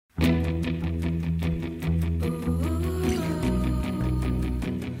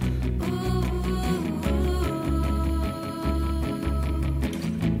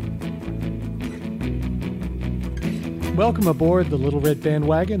welcome aboard the Little Red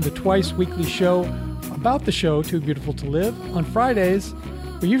Bandwagon, the twice-weekly show about the show Too Beautiful to Live. On Fridays,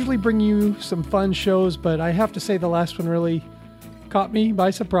 we usually bring you some fun shows, but I have to say the last one really caught me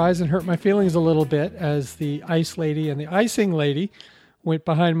by surprise and hurt my feelings a little bit as the Ice Lady and the Icing Lady went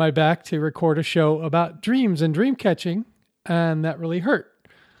behind my back to record a show about dreams and dream catching, and that really hurt.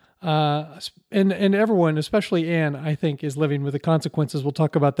 And everyone, especially Anne, I think, is living with the consequences. We'll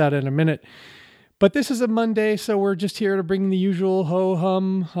talk about that in a minute. But this is a Monday, so we're just here to bring the usual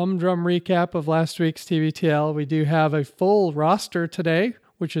humdrum recap of last week's TBTL. We do have a full roster today,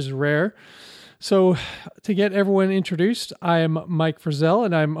 which is rare. So to get everyone introduced, I am Mike Frizzell,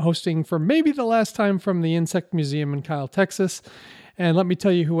 and I'm hosting for maybe the last time from the Insect Museum in Kyle, Texas. And let me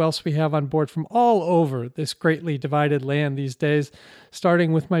tell you who else we have on board from all over this greatly divided land these days,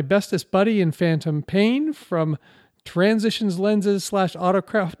 starting with my bestest buddy in Phantom Pain from Transitions Lenses /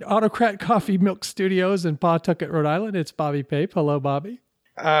 Autocrat Coffee Milk Studios in Pawtucket, Rhode Island. It's Bobby Pape. Hello, Bobby.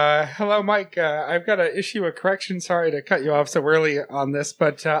 Hello, Mike. I've got to issue a correction. Sorry to cut you off so early on this,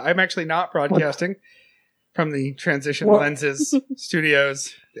 but I'm actually not broadcasting from the Transition Lenses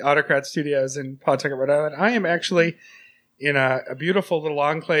Studios, the Autocrat Studios in Pawtucket, Rhode Island. I am actually in a beautiful little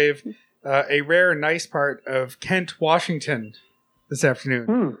enclave, a rare, nice part of Kent, Washington this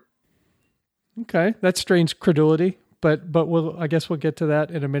afternoon. Okay, that's strange credulity, but I guess we'll get to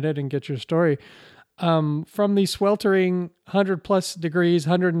that in a minute and get your story. From the sweltering 100+ degrees,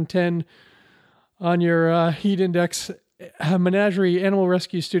 110 on your heat index, Menagerie Animal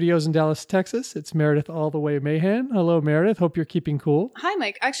Rescue Studios in Dallas, Texas, it's Meredith all the way Mahan. Hello, Meredith. Hope you're keeping cool. Hi,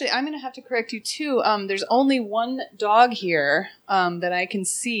 Mike. Actually, I'm going to have to correct you, too. There's only one dog here that I can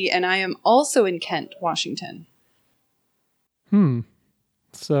see, and I am also in Kent, Washington.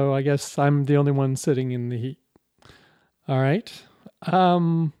 So I guess I'm the only one sitting in the heat. All right.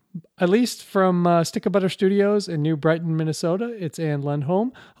 At least from Stick of Butter Studios in New Brighton, Minnesota, it's Anne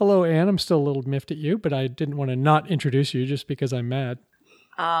Lundholm. Hello, Anne. I'm still a little miffed at you, but I didn't want to not introduce you just because I'm mad.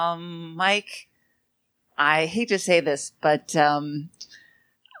 Mike, I hate to say this, but I'm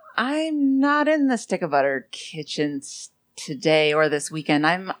not in the Stick of Butter kitchens today or this weekend.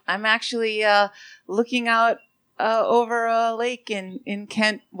 I'm actually looking out over a lake in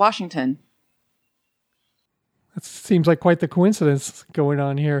Kent, Washington. That seems like quite the coincidence going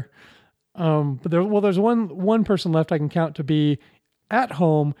on here. But there's one person left I can count to be at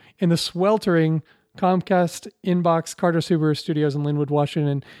home in the sweltering Comcast Inbox Carter Subaru Studios in Linwood,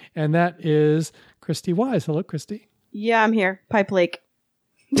 Washington, and that is Christy Wise. Hello, Christy. Yeah, I'm here. Pipe Lake.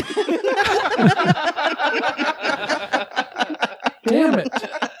 Damn it.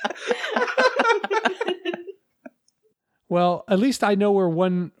 Well, at least I know where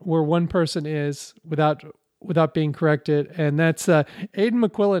one person is without being corrected, and that's Aidan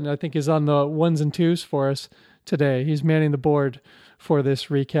McQuillan. I think is on the ones and twos for us today. He's manning the board for this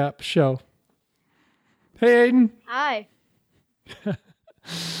recap show. Hey, Aidan. Hi.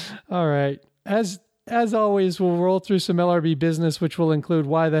 All right. As always, we'll roll through some LRB business, which will include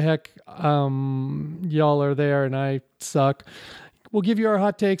why the heck y'all are there and I suck. We'll give you our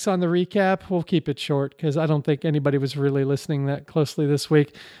hot takes on the recap. We'll keep it short because I don't think anybody was really listening that closely this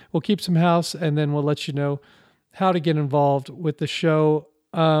week. We'll keep some house, and then we'll let you know how to get involved with the show.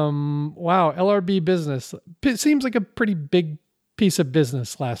 Wow, LRB business. It seems like a pretty big piece of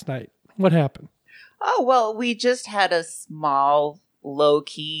business last night. What happened? Oh, well, we just had a small,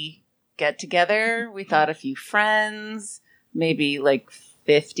 low-key get-together. We thought a few friends, maybe like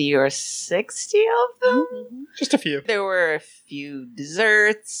 50 or 60 of them. Mm-hmm. Just a few. There were a few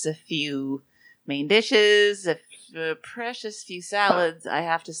desserts, a few main dishes, a precious few salads, I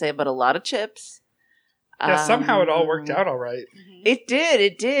have to say, but a lot of chips. Yeah, somehow it all worked out all right. It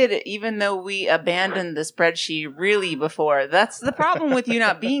did, even though we abandoned the spreadsheet really before. That's the problem with you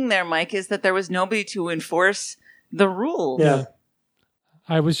not being there, Mike, is that there was nobody to enforce the rules. Yeah.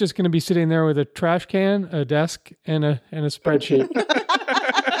 I was just going to be sitting there with a trash can, a desk, and a spreadsheet.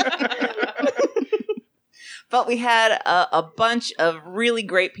 But we had a bunch of really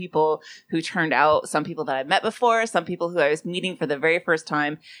great people who turned out, some people that I've met before, some people who I was meeting for the very first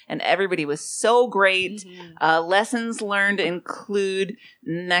time, and everybody was so great. Mm-hmm. Lessons learned include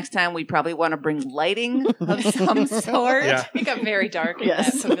next time we probably want to bring lighting of some sort. Yeah. It got very dark in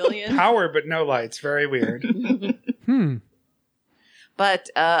that pavilion. Power but no lights. Very weird. But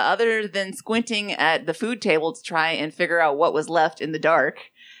other than squinting at the food table to try and figure out what was left in the dark,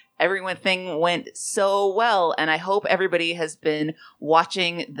 everything went so well, and I hope everybody has been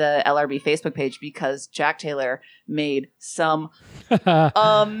watching the LRB Facebook page because Jack Taylor made some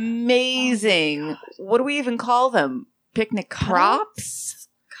amazing, what do we even call them? Picnic crops?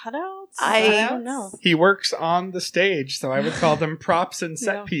 cutouts? I don't know. He works on the stage, so I would call them props and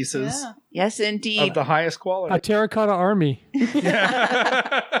set Yeah. pieces Yeah. Yes, indeed. of the highest A quality. terracotta army.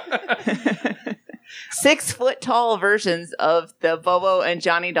 Yeah. 6 foot tall versions of the Bobo and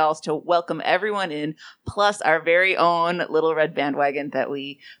Johnny dolls to welcome everyone in, plus our very own little red bandwagon that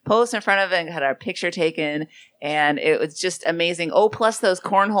we posed in front of and had our picture taken. And it was just amazing. Oh, plus those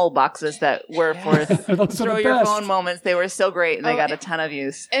cornhole boxes that were for Those are throw the your best. phone moments. They were so great and they Oh, got a ton of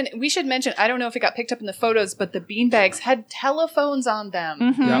use. And we should mention, I don't know if it got picked up in the photos, but the beanbags had telephones on them.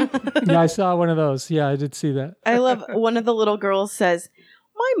 Mm-hmm. Yeah. Yeah, I saw one of those. Yeah, I did see that. I love one of the little girls says,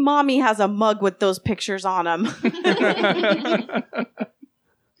 "My mommy has a mug with those pictures on them."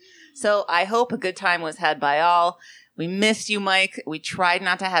 So I hope a good time was had by all. We missed you, Mike. We tried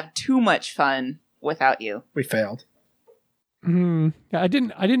not to have too much fun without you. We failed. Yeah, I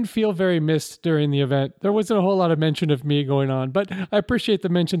didn't feel very missed during the event. There wasn't a whole lot of mention of me going on, but I appreciate the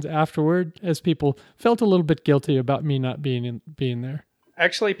mentions afterward, as people felt a little bit guilty about me not being there.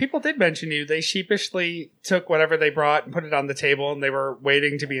 Actually, people did mention you. They sheepishly took whatever they brought and put it on the table, and they were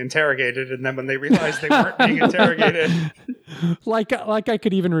waiting to be interrogated. And then when they realized they weren't being interrogated, Like I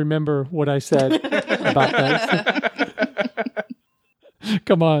could even remember what I said about that.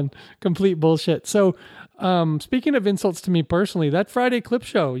 Come on, complete bullshit. So, speaking of insults to me personally, that Friday clip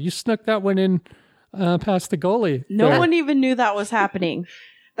show, you snuck that one in past the goalie. No there. one even knew that was happening.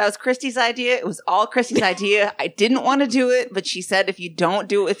 That was Christy's idea. It was all Christy's idea. I didn't want to do it, but she said, if you don't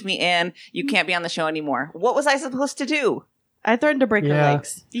do it with me, Anne, you can't be on the show anymore. What was I supposed to do? I threatened to break her Yeah.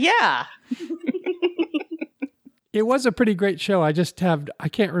 legs. Yeah. It was a pretty great show. I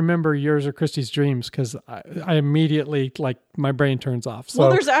can't remember yours or Christy's dreams because I immediately, like, my brain turns off. So, Well,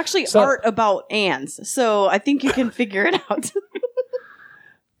 there's actually art about Anne's, so I think you can figure it out.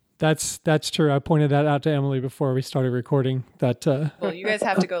 That's true. I pointed that out to Emily before we started recording. That Well, you guys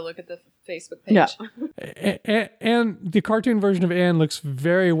have to go look at the Facebook page. Yeah. and the cartoon version of Anne looks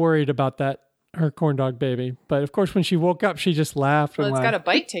very worried about her corn dog baby. But of course, when she woke up, she just laughed. Well, and it's got a laughed.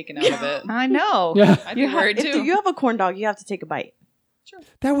 bite taken out of it. I know. Yeah, I'd be worried If too. you have a corn dog, you have to take a bite.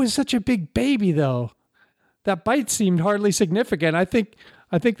 that was such a big baby, though. That bite seemed hardly significant. I think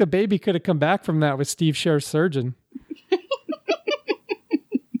the baby could have come back from that with Steve Scher's surgeon.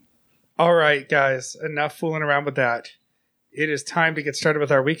 all right, guys, enough fooling around with that. It is time to get started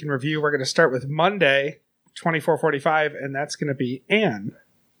with our week in review. We're going to start with Monday, 24:45, and that's going to be Anne.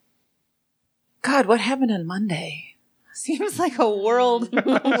 God, what happened on Monday? Seems like a world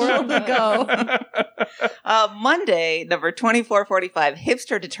ago. Monday, number 2445,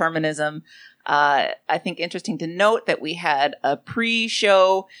 Hipster Determinism. I think interesting to note that we had a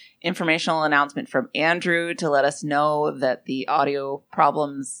pre-show informational announcement from Andrew to let us know that the audio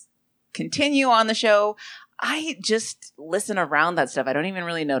problems continue on the show. I just listen around that stuff. I don't even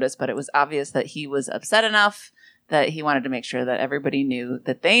really notice, but it was obvious that he was upset enough that he wanted to make sure that everybody knew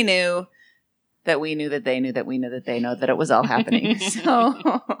that they knew that we knew that they knew that we knew that they know that it was all happening.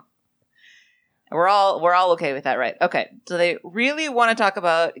 So we're all okay with that, right? Okay. So they really want to talk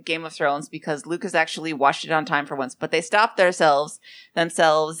about Game of Thrones because Lucas actually watched it on time for once, but they stopped themselves,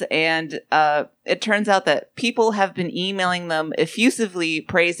 and it turns out that people have been emailing them effusively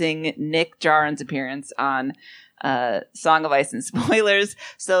praising Nick Jarin's appearance on Song of Ice and Spoilers.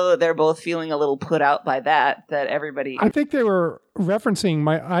 So they're both feeling a little put out by that everybody. I think they were referencing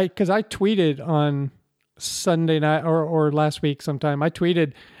because I tweeted on Sunday night or last week sometime. I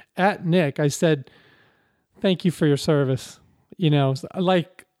tweeted at Nick. I said, "Thank you for your service."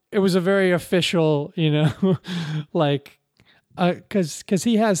 Like it was a very official, like because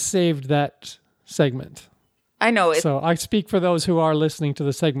he has saved that segment. I know So I speak for those who are listening to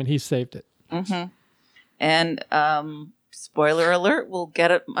the segment. He saved it. Mm-hmm. And spoiler alert, we'll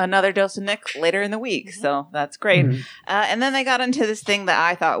get another dose of Nick later in the week. So that's great. Mhm. And then they got into this thing that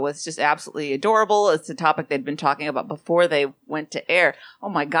I thought was just absolutely adorable. It's a topic they'd been talking about before they went to air. Oh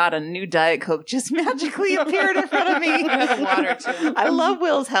my God, a new Diet Coke just magically appeared in front of me. Water too. I love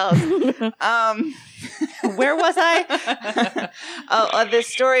Will's house. Where was I? This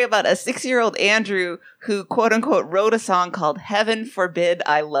story about a 6-year-old Andrew who, quote unquote, wrote a song called Heaven Forbid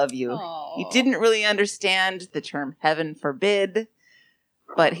I Love You. Aww. He didn't really understand the term heaven forbid,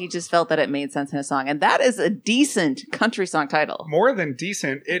 but he just felt that it made sense in a song. And that is a decent country song title. More than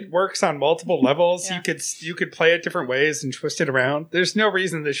decent. It works on multiple levels. Yeah. You could play it different ways and twist it around. There's no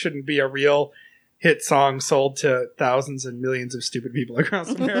reason this shouldn't be a real hit song sold to thousands and millions of stupid people across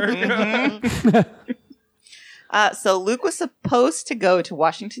America. So Luke was supposed to go to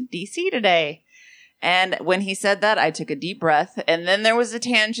Washington, D.C. today. And when he said that, I took a deep breath. And then there was a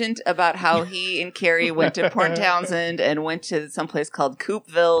tangent about how he and Carrie went to Port Townsend and went to someplace called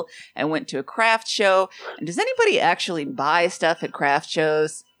Coopville and went to a craft show. And does anybody actually buy stuff at craft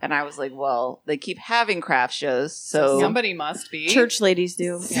shows? And I was like, well, they keep having craft shows. So somebody must be. Church ladies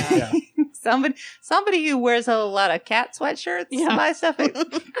do. Yeah. somebody who wears a lot of cat sweatshirts buy stuff at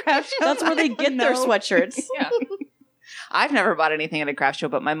craft shows. That's where they get their sweatshirts. Yeah. I've never bought anything at a craft show,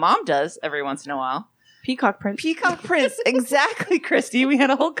 but my mom does every once in a while. Peacock prints. Peacock prints. Exactly, Christy. We had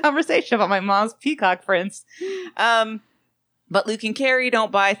a whole conversation about my mom's peacock prints. But Luke and Carrie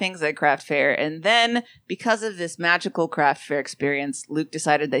don't buy things at craft fair. And then, because of this magical craft fair experience, Luke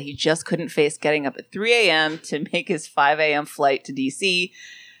decided that he just couldn't face getting up at 3 a.m. to make his 5 a.m. flight to D.C.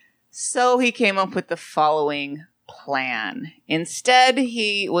 So he came up with the following plan. Instead,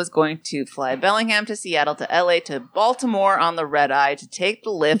 he was going to fly Bellingham to Seattle to LA to Baltimore on the red eye to take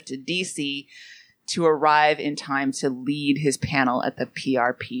the lift to DC to arrive in time to lead his panel at the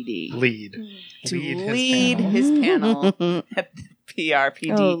PRPD. Lead His panel at the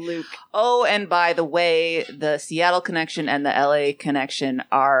PRPD. Oh, Luke. Oh, and by the way, the Seattle connection and the LA connection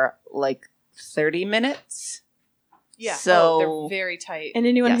are like 30 minutes. Yeah. So they're very tight. And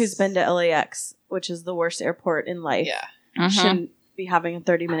anyone Yes. who's been to LAX, which is the worst airport in life, shouldn't be having a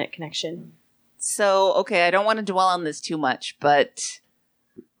 30-minute connection. So, okay, I don't want to dwell on this too much, but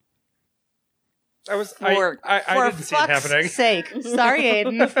I for didn't see it fuck's happening. sake. Sorry,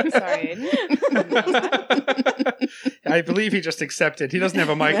 Aiden. Sorry, Aiden. I believe he just accepted. He doesn't have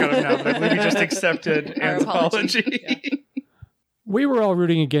a mic on him now, but I believe he just accepted Our Anne's apology. apology. We were all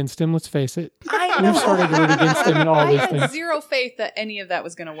rooting against him, let's face it. I We've started to root against him in all I these had things. zero faith that any of that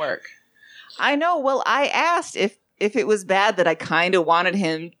was going to work. I know. Well, I asked if it was bad that I kind of wanted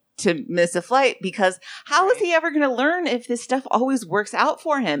him to miss a flight, because how is he ever going to learn if this stuff always works out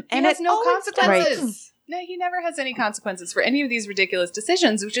for him? And has it no always consequences. does. No, he never has any consequences for any of these ridiculous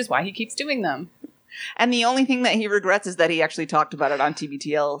decisions, which is why he keeps doing them. And the only thing that he regrets is that he actually talked about it on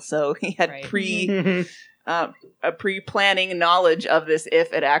TBTL, so he had Right. a pre-planning knowledge of this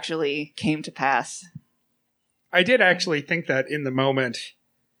if it actually came to pass. I did actually think that in the moment,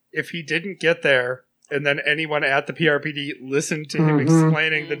 if he didn't get there, and then anyone at the PRPD listened to him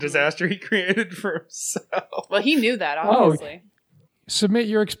explaining the disaster he created for himself. Well, he knew that, obviously. Submit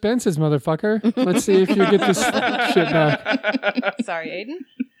your expenses, motherfucker. Let's see if you get this shit back. Sorry, Aiden.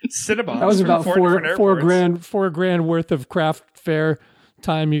 Cinnabons That was from about 4 different four airports. grand worth of craft fair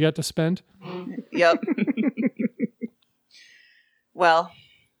time you got to spend. Yep. Well,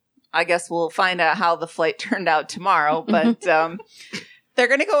 I guess we'll find out how the flight turned out tomorrow, but they're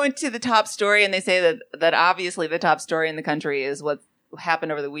going to go into the top story, and they say that obviously the top story in the country is what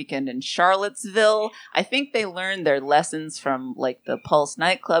happened over the weekend in Charlottesville. I think they learned their lessons from like the Pulse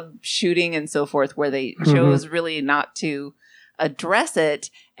nightclub shooting and so forth, where they chose really not to address it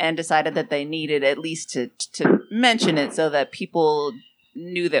and decided that they needed at least to mention it so that people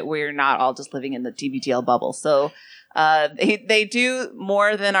knew that we're not all just living in the TBTL bubble. So they do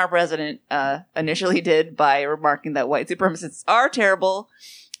more than our president initially did by remarking that white supremacists are terrible.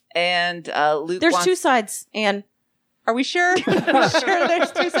 And Luke There's wants- two sides, and Are we sure? Sure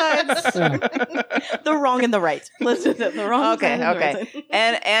there's two sides? the wrong and the right. Let's do that. The wrong Okay, side and the okay. right side.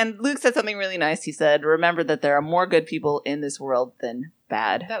 And Luke said something really nice. He said, remember that there are more good people in this world than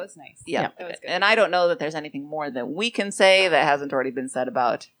bad. That was nice. Yeah. That was good. And I don't know that there's anything more that we can say that hasn't already been said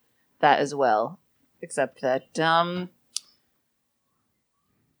about that as well. Except that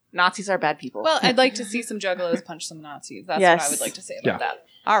Nazis are bad people. Well, I'd like to see some juggalos punch some Nazis. That's Yes. what I would like to say Yeah. about that.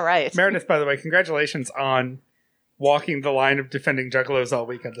 all right. Meredith, by the way, congratulations on walking the line of defending juggalos all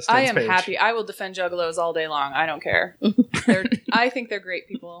week on the Stones I am page. happy. I will defend juggalos all day long. I don't care. I think they're great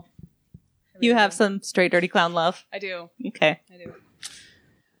people. I really You have do. some straight dirty clown love. I do. Okay. I do.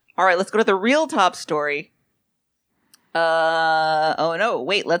 All right, let's go to the real top story. Oh no,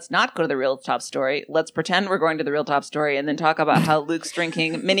 wait, let's not go to the real top story. Let's pretend we're going to the real top story and then talk about how Luke's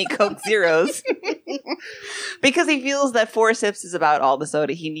drinking mini Coke Zeros. Because he feels that 4 sips is about all the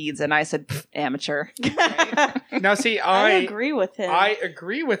soda he needs, and I said, "Pfft, amateur." Now, see, I agree with him. I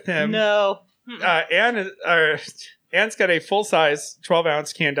agree with him. No. Anne's got a full-size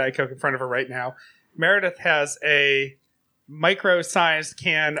 12-ounce canned Diet Coke in front of her right now. Meredith has a micro-sized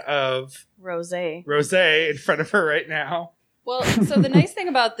can of Rosé. rosé in front of her right now. Well, so the nice thing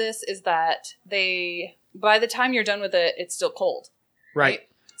about this is that by the time you're done with it, it's still cold. Right.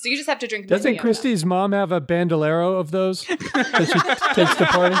 So you just have to drink. Doesn't many of them. Christy's mom have a bandolero of those that she takes to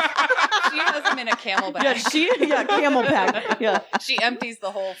party? She has them in a camel bag. Yeah, Camelback. Yeah. She empties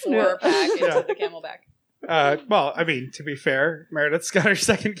the whole 4-pack into Yeah. the camelback. Well, I mean, to be fair, Meredith's got her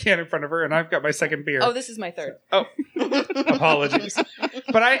second can in front of her, and I've got my second beer. Oh, this is my third. Oh, apologies.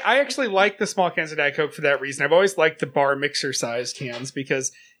 But I actually like the small cans of Diet Coke for that reason. I've always liked the bar mixer sized cans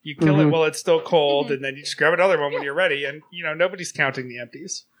because you kill it while it's still cold, and then you just grab another one when you're ready, and nobody's counting the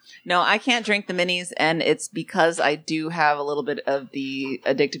empties. No, I can't drink the minis, and it's because I do have a little bit of the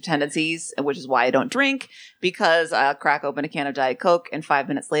addictive tendencies, which is why I don't drink, because I'll crack open a can of Diet Coke, and 5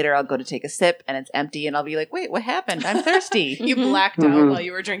 minutes later I'll go to take a sip, and it's empty, and I'll be like, wait, what happened? I'm thirsty. You blacked out while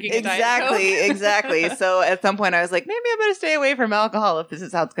you were drinking a Diet Coke. Exactly. So at some point I was like, maybe I better stay away from alcohol if this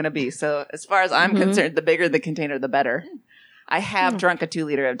is how it's going to be. So as far as I'm concerned, the bigger the container, the better. I have drunk a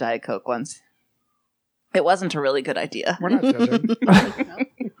 2-liter of Diet Coke once. It wasn't a really good idea. We're not judging.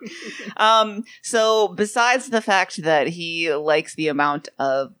 So besides the fact that he likes the amount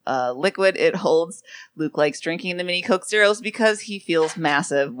of liquid it holds, Luke likes drinking the mini Coke Zeros because he feels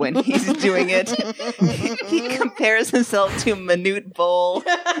massive when he's doing it. He compares himself to Manute Bol.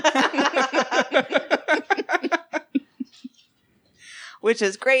 Which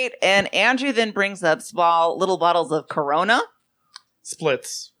is great. And Andrew then brings up small little bottles of Corona.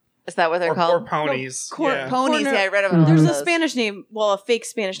 Splits. Is that what they're called? Or ponies. No, ponies, yeah, I read about There's those. a Spanish name, a fake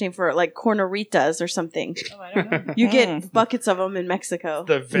Spanish name for it, like corneritas or something. Oh, I don't know. You get buckets of them in Mexico.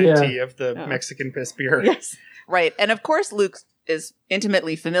 The venti of the Mexican piss beer. Yes. Right. And of course, Luke is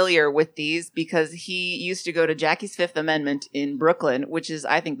intimately familiar with these because he used to go to Jackie's Fifth Amendment in Brooklyn, which is,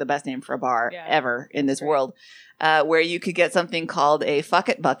 I think, the best name for a bar ever in this world, where you could get something called a fuck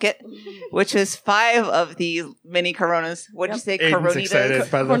it bucket, which is 5 of these mini Coronas. What'd you say? Aiden's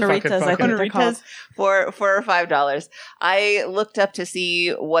excited by the fuck it Corneritas, I think they're called. For $5. I looked up to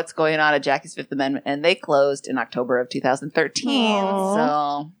see what's going on at Jackie's Fifth Amendment, and they closed in October of 2013. Aww.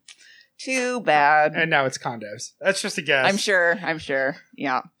 So too bad. And now it's condos. That's just a guess. I'm sure.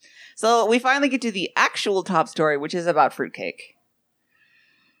 Yeah. So we finally get to the actual top story, which is about fruitcake.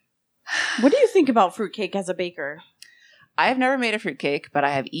 What do you think about fruitcake as a baker? I have never made a fruitcake, but I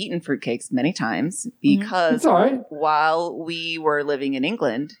have eaten fruitcakes many times because It's all right. while we were living in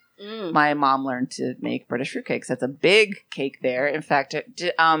England, my mom learned to make British fruitcakes. That's a big cake there. In fact,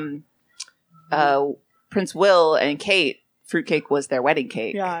 Prince Will and Kate, fruitcake was their wedding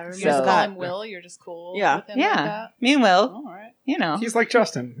cake. Yeah, I remember You just So- call him Will. You're just cool with him like Yeah. that? Me and Will, Oh, all right. He's like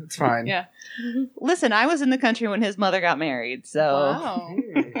Justin. It's fine. Yeah. Listen, I was in the country when his mother got married, so Wow. All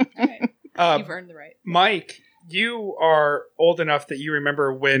right. You've earned the right. Mike, you are old enough that you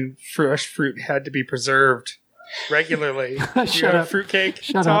remember when fresh fruit had to be preserved regularly. You Shut have up. fruitcake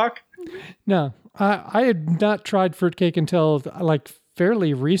Shut talk? No, I had not tried fruitcake until like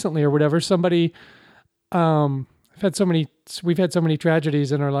fairly recently or whatever. Somebody, we've had so many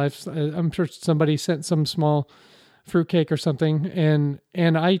tragedies in our lives. I'm sure somebody sent some small fruitcake or something, and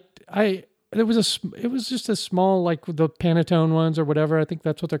it was just a small, like the Panettone ones or whatever. I think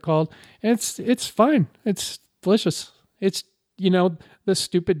that's what they're called. And it's fine. It's delicious. It's, the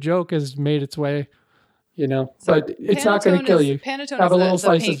stupid joke has made its way, but it's not going to kill you. Panettone Have a little is the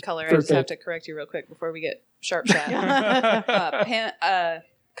slice paint of color. I just fruitcake. have to correct you real quick before we get sharp shot.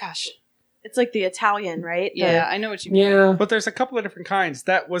 Gosh. It's like the Italian, right? Yeah, I know what you mean. Yeah. But there's a couple of different kinds.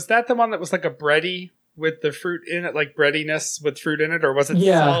 Was that the one that was like a bready with the fruit in it, like breadiness with fruit in it, or was it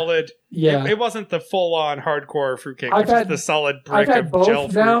solid? Yeah. It wasn't the full-on hardcore fruitcake, I've which is had- the solid I've brick had of both gel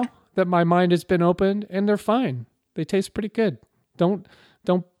fruit. now that my mind has been opened, and they're fine. They taste pretty good. Don't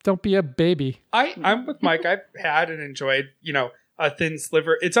be a baby. I'm with Mike. I've had and enjoyed, a thin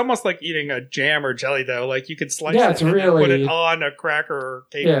sliver. It's almost like eating a jam or jelly dough. Like you could slice it's it and really- put it on a cracker or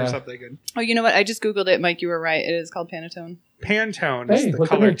cake or something. And Oh, you know what? I just Googled it, Mike. You were right. It is called Panettone. Pantone Hey, is the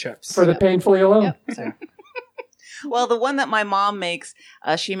look at colored me. chips. For the painfully alone. Yep. Sorry. Well, the one that my mom makes,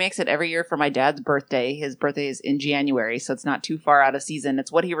 she makes it every year for my dad's birthday. His birthday is in January, so it's not too far out of season.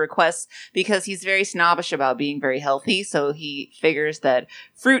 It's what he requests because he's very snobbish about being very healthy. So he figures that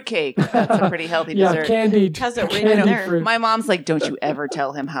fruitcake, that's a pretty healthy dessert. Candied. Has it written candied there. fruit. My mom's like, don't you ever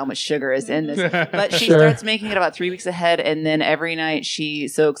tell him how much sugar is in this. But she Sure. starts making it about 3 weeks ahead, and then every night she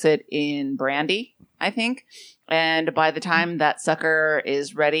soaks it in brandy, I think. And by the time that sucker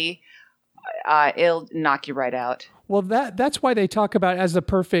is ready, it'll knock you right out. Well, that's why they talk about it as the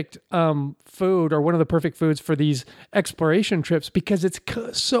perfect food or one of the perfect foods for these exploration trips because it's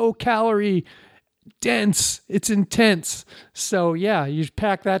so calorie dense. It's intense. So yeah, you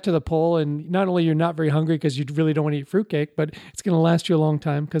pack that to the pole, and not only you're not very hungry because you really don't want to eat fruitcake, but it's going to last you a long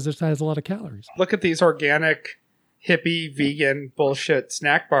time because it has a lot of calories. Look at these organic, hippie, vegan bullshit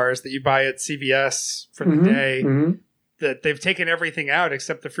snack bars that you buy at CVS for the day. Mhm. That they've taken everything out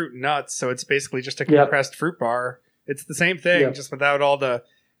except the fruit and nuts, so it's basically just a compressed fruit bar. It's the same thing, just without all the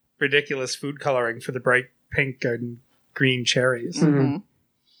ridiculous food coloring for the bright pink and green cherries. Mm-hmm.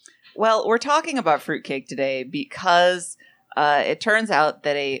 Well, we're talking about fruitcake today because it turns out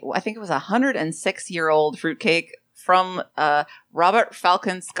that I think it was 106-year-old fruitcake from Robert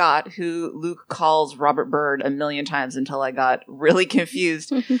Falcon Scott, who Luke calls Robert Byrd a million times until I got really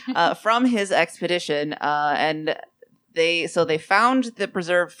confused, from his expedition. And they found the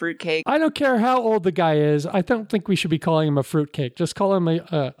preserved fruitcake. I don't care how old the guy is. I don't think we should be calling him a fruitcake. Just call him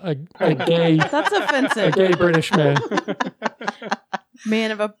a gay. That's offensive. A gay British man.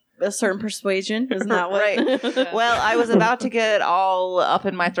 Man of a certain persuasion, isn't that what? Right. Well, I was about to get all up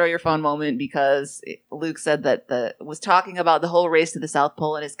in my throw your phone moment because Luke said that was talking about the whole race to the South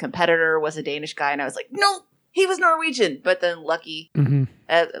Pole and his competitor was a Danish guy, and I was like, no, he was Norwegian. But then lucky,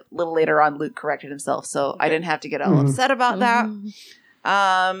 a little later on, Luke corrected himself, so I didn't have to get all upset about that.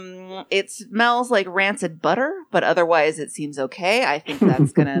 It smells like rancid butter, but otherwise it seems okay. I think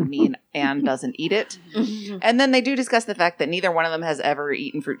that's going to mean Anne doesn't eat it. And then they do discuss the fact that neither one of them has ever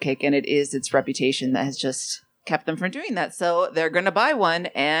eaten fruitcake, and it is its reputation that has just kept them from doing that. So they're going to buy one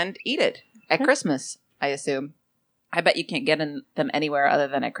and eat it at Christmas, I assume. I bet you can't get them anywhere other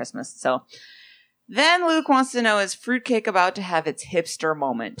than at Christmas. So then Luke wants to know, is fruitcake about to have its hipster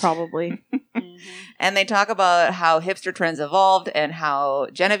moment? Probably. And they talk about how hipster trends evolved and how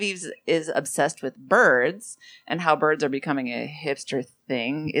Genevieve is obsessed with birds and how birds are becoming a hipster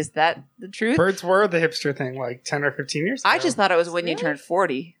thing. Is that the truth? Birds were the hipster thing like 10 or 15 years ago. I just thought it was when you turned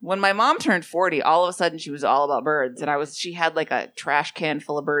 40. When my mom turned 40, all of a sudden she was all about birds. And she had like a trash can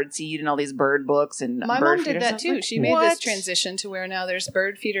full of bird seed and all these bird books and my bird mom did feeders. that too. She made this transition to where now there's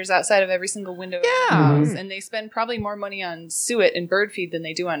bird feeders outside of every single window of the house, and they spend probably more money on suet and bird feed than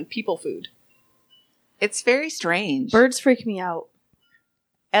they do on people food. It's very strange. Birds freak me out.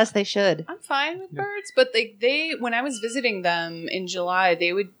 As they should. I'm fine with birds, but they when I was visiting them in July,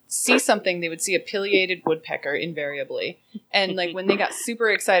 they would see something. They would see a pileated woodpecker invariably, and like when they got super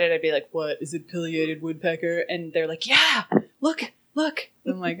excited, I'd be like, "What is it, pileated woodpecker?" And they're like, "Yeah, look."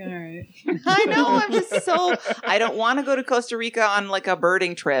 I'm like, all right. I know. I'm just I don't want to go to Costa Rica on like a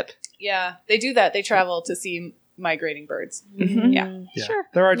birding trip. Yeah, they do that. They travel to see migrating birds. Mm-hmm. Yeah, sure.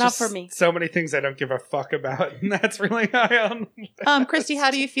 There are Not just for me. so many things I don't give a fuck about, and that's really high on. Christy,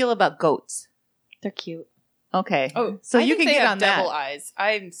 how do you feel about goats? They're cute. Okay. Oh, so I you think can they get have on devil that. eyes.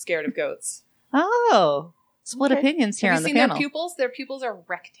 I'm scared of goats. Oh, split opinions here Have on you the seen panel. their pupils? Their pupils are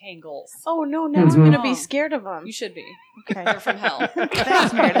rectangles. Oh no! Now I'm gonna be scared of them. You should be. Okay. They're from hell.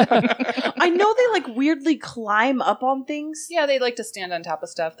 Thanks, Meredith. I know they like weirdly climb up on things. Yeah, they like to stand on top of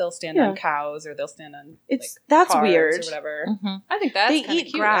stuff. They'll stand on cows, or they'll stand on That's cars weird. or whatever. Mm-hmm. I think that's They kind of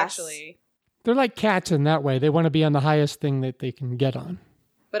eat cute, grass. actually. They're like cats in that way. They want to be on the highest thing that they can get on.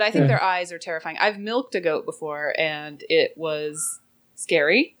 But I think their eyes are terrifying. I've milked a goat before, and it was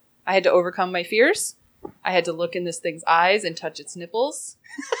scary. I had to overcome my fears. I had to look in this thing's eyes and touch its nipples.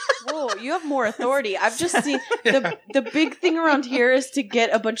 Whoa, you have more authority. I've just seen the big thing around here is to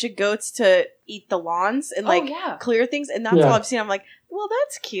get a bunch of goats to eat the lawns and clear things, and that's all I've seen. I'm like, well,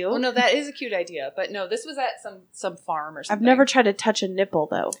 that's cute. Well, no, that is a cute idea. But no, this was at some farm or something. I've never tried to touch a nipple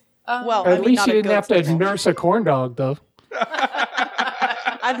though. Well, At least not you a didn't have goat's to nipple. nurse a corn dog, though.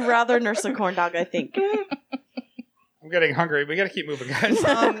 I'd rather nurse a corn dog, I think. I'm getting hungry. We got to keep moving, guys.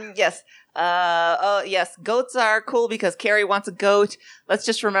 Yes. Yes. Goats are cool because Carrie wants a goat. Let's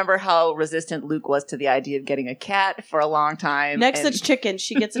just remember how resistant Luke was to the idea of getting a cat for a long time. Next, it's chicken.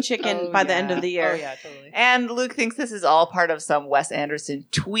 She gets a chicken by the end of the year. Oh, yeah, totally. And Luke thinks this is all part of some Wes Anderson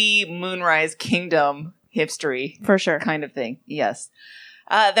twee Moonrise Kingdom hipstery For sure. kind of thing. Yes.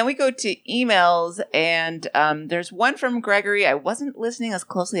 Then we go to emails, and there's one from Gregory. I wasn't listening as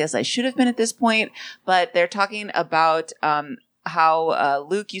closely as I should have been at this point, but they're talking about how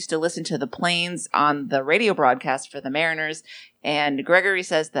Luke used to listen to the planes on the radio broadcast for the Mariners. And Gregory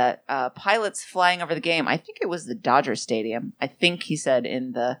says that pilots flying over the game, I think it was the Dodger Stadium, I think he said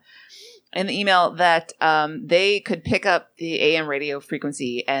in the email that they could pick up the AM radio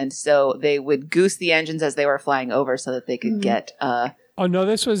frequency, and so they would goose the engines as they were flying over so that they could get... Oh no,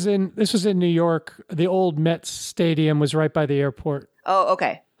 this was in New York. The old Mets Stadium was right by the airport. Oh,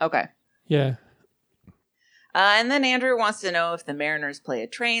 okay. Yeah. And then Andrew wants to know if the Mariners play a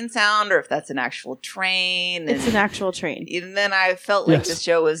train sound or if that's an actual train. It's an actual train. And then I felt like this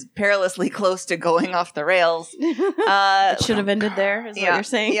show was perilously close to going off the rails. It should have ended there, is what you're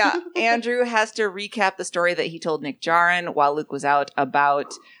saying? Yeah. Andrew has to recap the story that he told Nick Jarin while Luke was out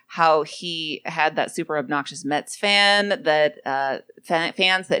about how he had that super obnoxious Mets fan that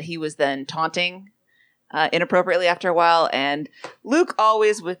fans that he was then taunting inappropriately after a while. And Luke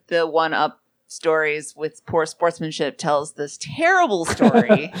always with the one-up stories with poor sportsmanship tells this terrible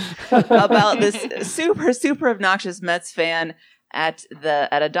story about this super, super obnoxious Mets fan at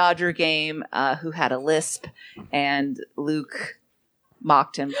a Dodger game who had a lisp, and Luke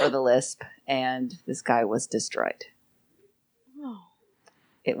mocked him for the lisp, and this guy was destroyed. Oh.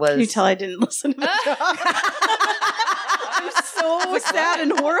 It was. Can you tell I didn't listen to the talk? I'm so sad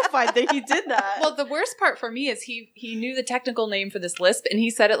and horrified that he did that. Well, the worst part for me is he knew the technical name for this lisp, and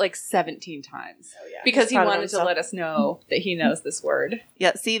he said it like 17 times. Oh, yeah. Because he wanted to let us know that he knows this word.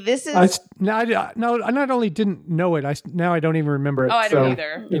 Yeah, see, this is... I not only didn't know it, now I don't even remember it. Oh, I don't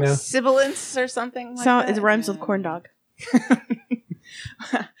either. You know. Sibilance or something like that? It rhymes with corn dog.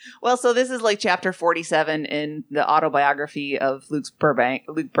 Well, so this is like chapter 47 in the autobiography of Luke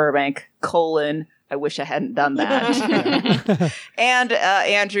Burbank, I wish I hadn't done that. And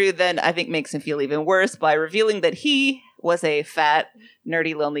Andrew then, I think, makes him feel even worse by revealing that he was a fat,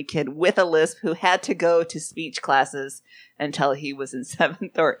 nerdy, lonely kid with a lisp who had to go to speech classes until he was in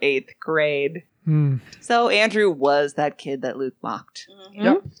 7th or 8th grade. So Andrew was that kid that Luke mocked. Mm-hmm.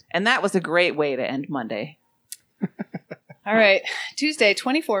 Yep. And that was a great way to end Monday. All right. Tuesday,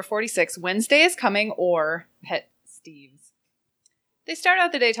 24:46. Wednesday is coming, or Pet Steves. They start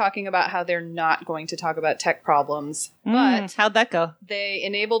out the day talking about how they're not going to talk about tech problems, but how'd that go? they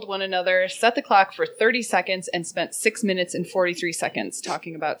enabled one another, set the clock for 30 seconds, and spent 6 minutes and 43 seconds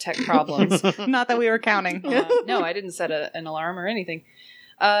talking about tech problems. Not that we were counting. No, I didn't set an alarm or anything.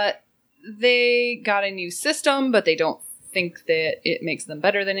 They got a new system, but they don't think that it makes them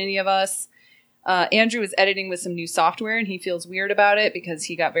better than any of us. Andrew is editing with some new software, and he feels weird about it because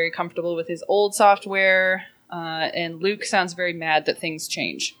he got very comfortable with his old software. And Luke sounds very mad that things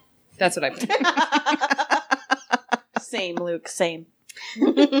change. That's what I put. Same, Luke, same.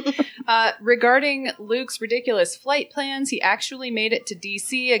 Regarding Luke's ridiculous flight plans, he actually made it to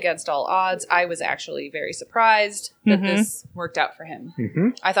DC against all odds. I was actually very surprised that this worked out for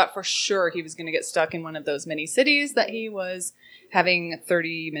him. I thought for sure he was going to get stuck in one of those many cities that he was having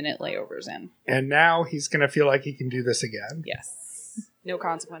 30-minute layovers in. And now he's going to feel like he can do this again. Yes. No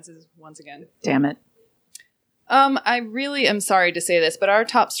consequences once again. Damn it. I really am sorry to say this, but our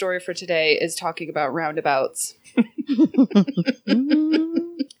top story for today is talking about roundabouts.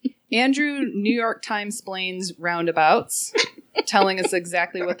 Andrew New York Times explains roundabouts, telling us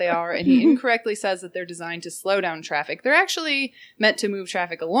exactly what they are, and he incorrectly says that they're designed to slow down traffic. They're actually meant to move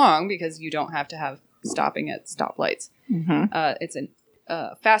traffic along because you don't have to have stopping at stoplights. It's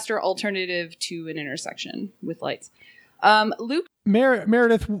a faster alternative to an intersection with lights. Luke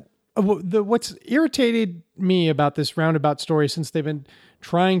Meredith, what's irritated me about this roundabout story, since they've been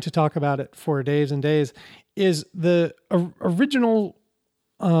trying to talk about it for days and days, is the original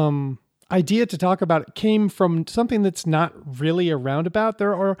idea to talk about it came from something that's not really a roundabout.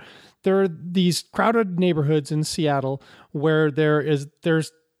 There are these crowded neighborhoods in Seattle where there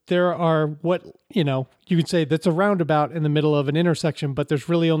are what, you could say that's a roundabout in the middle of an intersection, but there's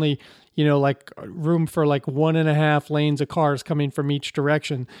really only, like room for like 1.5 lanes of cars coming from each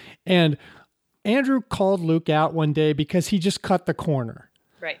direction. And Andrew called Luke out one day because he just cut the corner.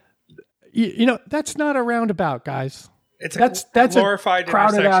 Right. That's not a roundabout, guys. That's glorified a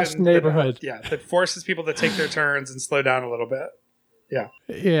crowded ass neighborhood. That forces people to take their turns and slow down a little bit. Yeah.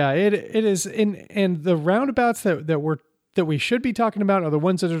 Yeah, it is. And the roundabouts that we should be talking about are the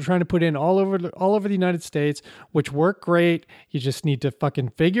ones that are trying to put in all over the United States, which work great. You just need to fucking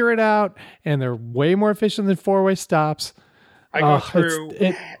figure it out, and they're way more efficient than 4-way stops. I go through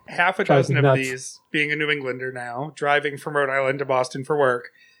half a dozen of these, being a New Englander now, driving from Rhode Island to Boston for work.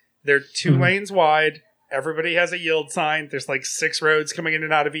 They're 2 lanes wide. Everybody has a yield sign. There's like 6 roads coming in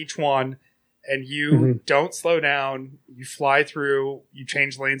and out of each one. And you don't slow down. You fly through. You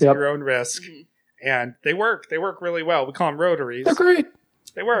change lanes at your own risk. And they work. They work really well. We call them rotaries. They're great.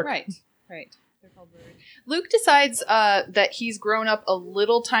 They work. Right. They're called rotaries. Luke decides that he's grown up a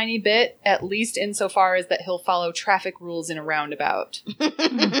little tiny bit, at least insofar as that he'll follow traffic rules in a roundabout.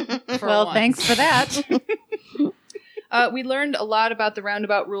 Well, thanks for that. We learned a lot about the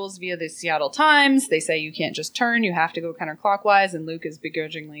roundabout rules via the Seattle Times. They say you can't just turn, you have to go counterclockwise, and Luke is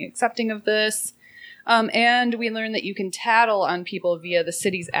begrudgingly accepting of this. And we learned that you can tattle on people via the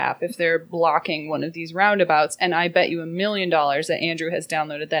city's app if they're blocking one of these roundabouts, and I bet you $1 million that Andrew has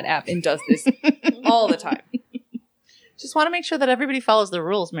downloaded that app and does this all the time. Just want to make sure that everybody follows the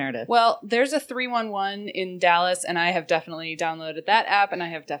rules, Meredith. Well, there's a 311 in Dallas, and I have definitely downloaded that app, and I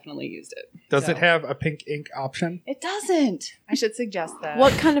have definitely used it. Does it have a pink ink option? It doesn't. I should suggest that.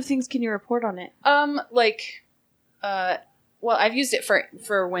 What kind of things can you report on it? Well, I've used it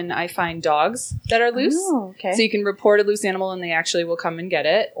for when I find dogs that are loose. Oh, okay. So you can report a loose animal and they actually will come and get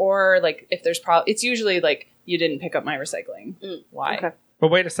it. Or like if there's it's usually like you didn't pick up my recycling. Why? Okay. But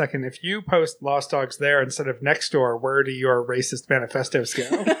wait a second. If you post lost dogs there instead of next door, where do your racist manifestos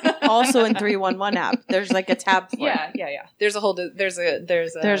go? Also in 311 app, there's like a tab for it. Yeah. There's a whole there's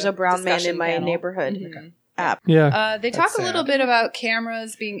a brown man in my panel. neighborhood. Mm-hmm. App. Yeah. They talk a little bit about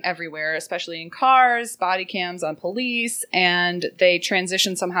cameras being everywhere, especially in cars, body cams on police, and they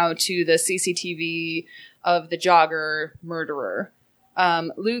transition somehow to the CCTV of the jogger murderer.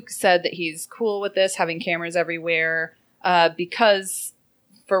 Luke said that he's cool with this, having cameras everywhere, because,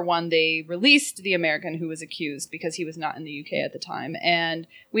 for one, they released the American who was accused because he was not in the UK at the time. And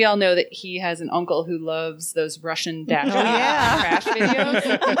we all know that he has an uncle who loves those Russian crash videos.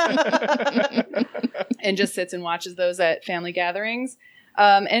 And just sits and watches those at family gatherings.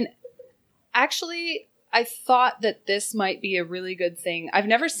 And actually, I thought that this might be a really good thing. I've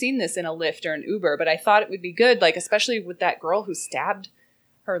never seen this in a Lyft or an Uber, but I thought it would be good, like especially with that girl who stabbed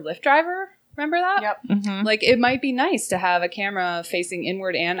her Lyft driver. Remember that? Yep. Mm-hmm. Like, it might be nice to have a camera facing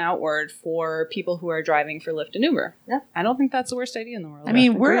inward and outward for people who are driving for Lyft and Uber. Yeah. I don't think that's the worst idea in the world. I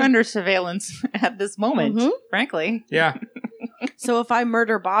mean, we're under surveillance at this moment, frankly. Yeah. So if I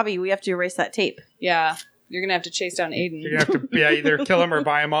murder Bobby, we have to erase that tape. Yeah. You're going to have to chase down Aiden. You're going to have to either kill him or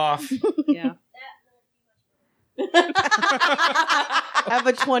buy him off. Yeah. I have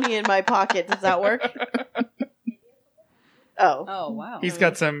a 20 in my pocket. Does that work? Oh, wow. He's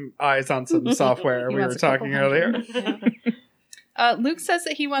got some eyes on some software we were talking earlier. Luke says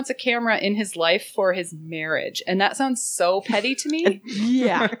that he wants a camera in his life for his marriage. And that sounds so petty to me.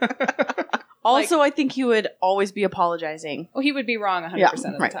 Yeah. Also, I think he would always be apologizing. Oh, he would be wrong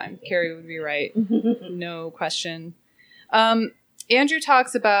 100% of the time. Carrie would be right. No question. Andrew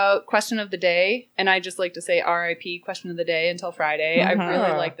talks about question of the day, and I just like to say RIP question of the day until Friday. I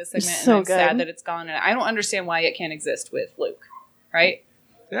really like this segment, and I'm sad that it's gone. And I don't understand why it can't exist with Luke, right?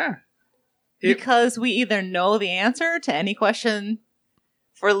 Yeah. Because we either know the answer to any question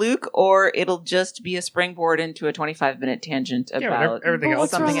for Luke, or it'll just be a springboard into a 25-minute tangent about everything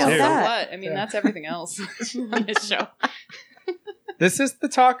else. Something else. else. What? I mean, that's everything else on this show. This is the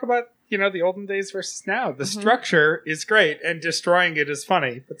talk about, the olden days versus now. The structure is great, and destroying it is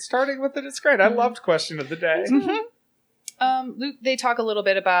funny. But starting with it is great. I loved Question of the Day. Luke, they talk a little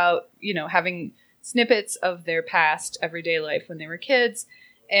bit about, having snippets of their past everyday life when they were kids.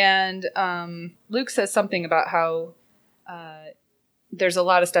 And Luke says something about how there's a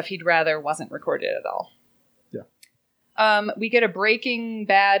lot of stuff he'd rather wasn't recorded at all. Yeah. We get a Breaking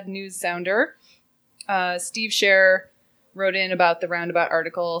Bad news sounder. Steve Scher wrote in about the Roundabout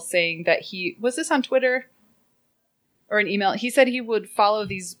article saying that was this on Twitter or an email? He said he would follow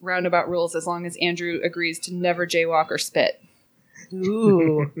these Roundabout rules as long as Andrew agrees to never jaywalk or spit.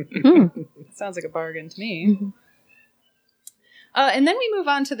 Ooh. Sounds like a bargain to me. And then we move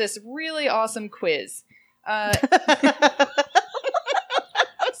on to this really awesome quiz.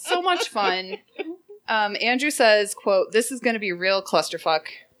 So much fun. Andrew says, quote, "This is going to be real clusterfuck."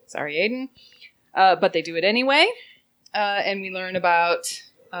 Sorry, Aiden. But they do it anyway. And we learn about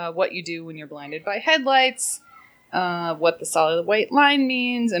what you do when you're blinded by headlights, what the solid white line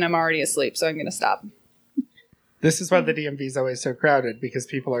means, and I'm already asleep, so I'm going to stop. This is why the DMV is always so crowded, because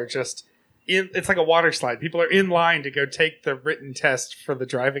people are just it's like a water slide. People are in line to go take the written test for the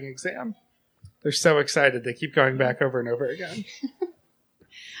driving exam. They're so excited. They keep going back over and over again.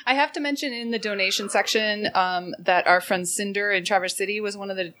 I have to mention in the donation section that our friend Cinder in Traverse City was one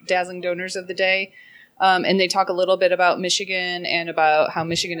of the dazzling donors of the day. And they talk a little bit about Michigan and about how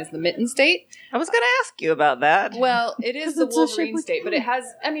Michigan is the mitten state. I was going to ask you about that. Well, it is the Wolverine state, but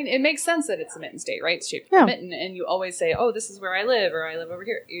it makes sense that it's the mitten state, right? It's shaped like a mitten, and you always say, "Oh, this is where I live," or "I live over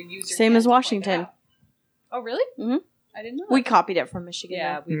here." You use your same as Washington. Oh, really? Mm-hmm. I didn't know. We copied it from Michigan.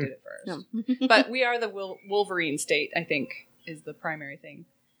 Yeah, we did it first. Yeah. But we are the Wolverine state, I think, is the primary thing.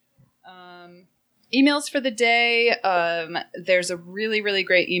 Emails for the day. There's a really, really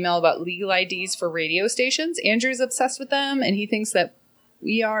great email about legal IDs for radio stations. Andrew's obsessed with them, and he thinks that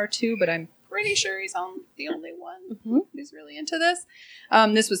we are too, but I'm pretty sure he's the only one who's really into this.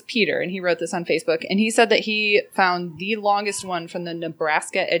 This was Peter, and he wrote this on Facebook, and he said that he found the longest one from the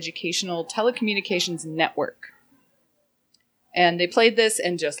Nebraska Educational Telecommunications Network. And they played this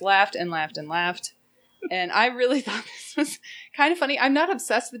and just laughed and laughed and laughed. And I really thought this was kind of funny. I'm not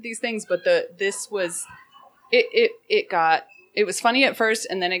obsessed with these things, but it was funny at first,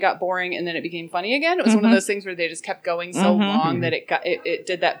 and then it got boring, and then it became funny again. It was one of those things where they just kept going so long that it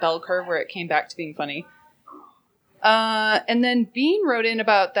did that bell curve where it came back to being funny. And then Bean wrote in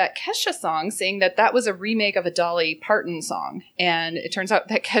about that Kesha song, saying that was a remake of a Dolly Parton song. And it turns out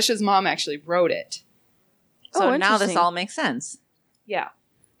that Kesha's mom actually wrote it. So now this all makes sense. Yeah.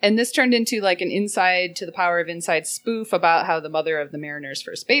 And this turned into like an Inside to the Power of Inside spoof about how the mother of the Mariners'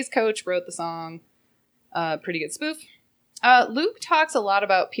 first base coach wrote the song. Pretty good spoof. Luke talks a lot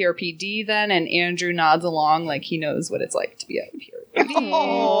about PRPD then, and Andrew nods along like he knows what it's like to be a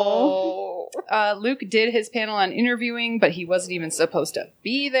PRPD. Luke did his panel on interviewing, but he wasn't even supposed to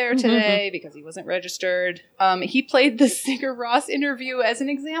be there today because he wasn't registered. He played the Sigur Rós interview as an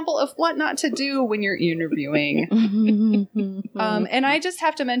example of what not to do when you're interviewing. And I just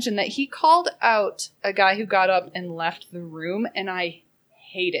have to mention that he called out a guy who got up and left the room, and I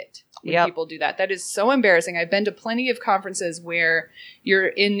hate it when people do that. That is so embarrassing. I've been to plenty of conferences where you're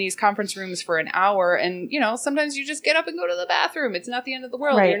in these conference rooms for an hour and, sometimes you just get up and go to the bathroom. It's not the end of the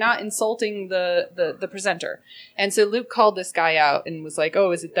world. Right. You're not insulting the presenter. And so Luke called this guy out and was like,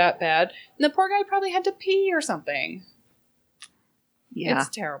 oh, is it that bad? And the poor guy probably had to pee or something. Yeah. It's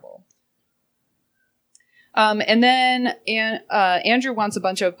terrible. And then Andrew wants a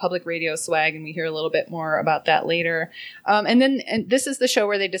bunch of public radio swag, and we hear a little bit more about that later. And this is the show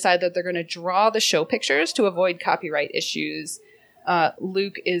where they decide that they're going to draw the show pictures to avoid copyright issues.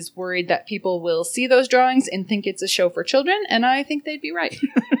 Luke is worried that people will see those drawings and think it's a show for children, and I think they'd be right.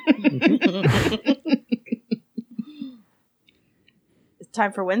 It's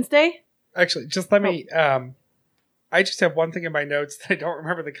time for Wednesday? Actually, just let me... I just have one thing in my notes that I don't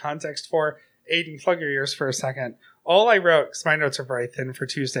remember the context for. Aiden, plug your ears for a second. All I wrote, because my notes are very thin for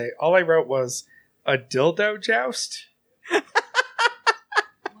Tuesday, all I wrote was a dildo joust. What?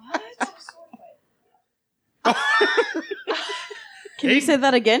 Can you say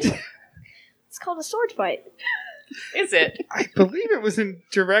that again? It's called a sword fight. Is it? I believe it was in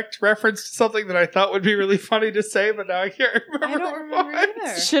direct reference to something that I thought would be really funny to say, but now I can't remember. I don't remember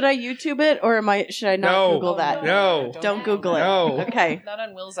either. Should I YouTube it, or should I not Google that? No. Don't Google it. No. Okay. Not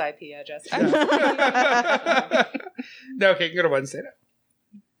on Will's IP address. No, okay, go to Wednesday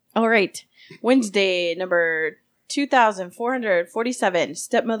now. All right. Wednesday, number 2447,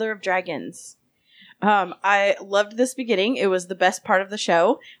 Stepmother of Dragons. I loved this beginning. It was the best part of the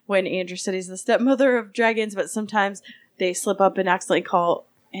show when Andrew said he's the stepmother of dragons, but sometimes they slip up and accidentally call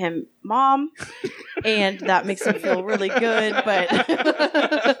him mom, and that makes him feel really good. But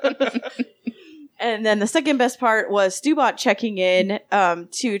and then the second best part was Stubot checking in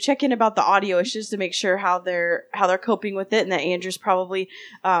to check in about the audio issues to make sure how they're coping with it, and that Andrew's probably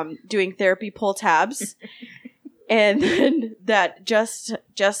doing therapy pull tabs, and then that just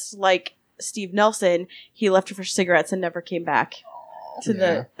like Steve Nelson, he left for cigarettes and never came back to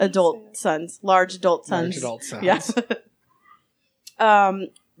the large adult sons. Yeah.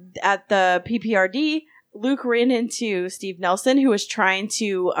 At the PPRD, Luke ran into Steve Nelson, who was trying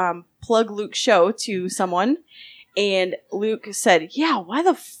to plug Luke's show to someone, and Luke said, "Yeah, why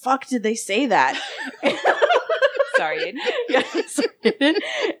the fuck did they say that?" Sorry, Aiden. Yeah, sorry, Aiden.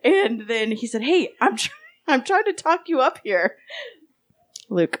 And then he said, "Hey, I'm trying to talk you up here,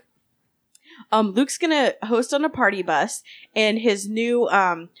 Luke." Luke's gonna host on a party bus, and his new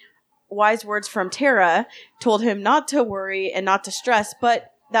wise words from Tara told him not to worry and not to stress,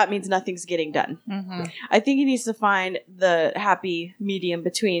 but that means nothing's getting done. Mm-hmm. I think he needs to find the happy medium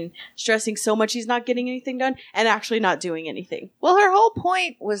between stressing so much he's not getting anything done and actually not doing anything. Well, her whole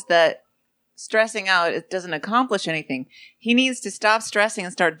point was that stressing out, it doesn't accomplish anything. He needs to stop stressing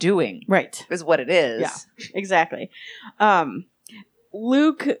and start doing. Right. Is what it is. Yeah, exactly.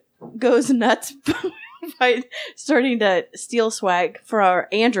 Luke goes nuts by starting to steal swag for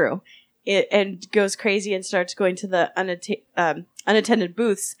Andrew and goes crazy and starts going to the unattended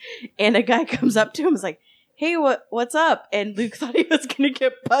booths, and a guy comes up to him and is like, "Hey, what's up?" And Luke thought he was going to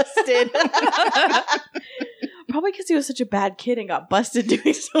get busted. Probably because he was such a bad kid and got busted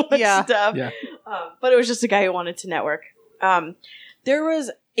doing so much stuff. Yeah. But it was just a guy who wanted to network. There was,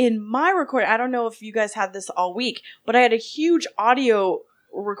 in my recording, I don't know if you guys had this all week, but I had a huge audio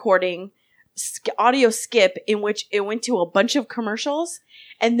skip in which it went to a bunch of commercials,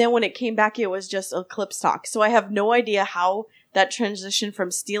 and then when it came back it was just Eclipse talk. So I have no idea how that transition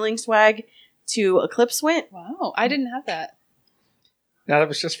from stealing swag to Eclipse went. Wow, I didn't have that. No, that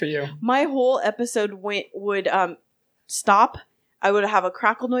was just for you. My whole episode would stop. I would have a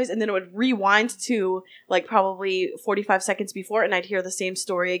crackle noise, and then it would rewind to like probably 45 seconds before, and I'd hear the same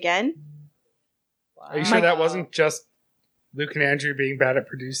story again. Wow. Are you sure that wasn't just Luke and Andrew being bad at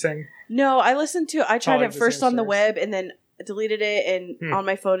producing? No, I tried it first on the web and then deleted it and on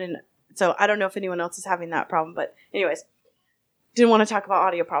my phone, and so I don't know if anyone else is having that problem, but anyways, didn't want to talk about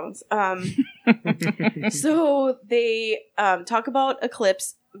audio problems. So they talk about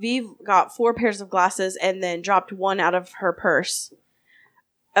Eclipse. Vive got 4 pairs of glasses and then dropped one out of her purse.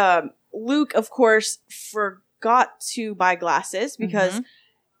 Luke, of course, forgot to buy glasses because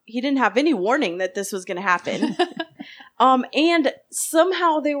he didn't have any warning that this was going to happen. And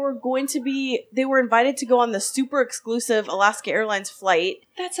somehow they were invited to go on the super exclusive Alaska Airlines flight.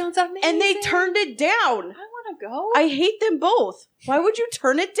 That sounds amazing. And they turned it down. I want to go. I hate them both. Why would you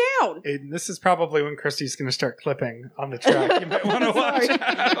turn it down? And this is probably when Christy's going to start clipping on the track. You might want to watch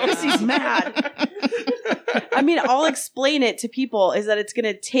out. Christy's mad. I mean, I'll explain it to people is that it's going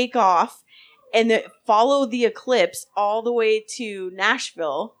to take off and follow the eclipse all the way to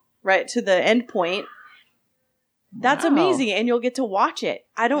Nashville, right to the end point. That's amazing, and you'll get to watch it.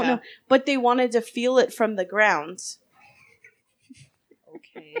 I don't know, but they wanted to feel it from the grounds.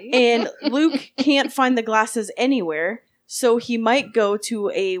 Okay. And Luke can't find the glasses anywhere, so he might go to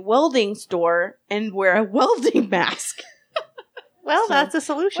a welding store and wear a welding mask. Well, that's a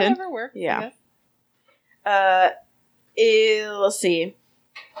solution. Whatever works. Yeah. Let's see.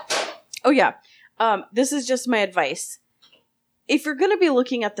 Oh, yeah. This is just my advice. If you're going to be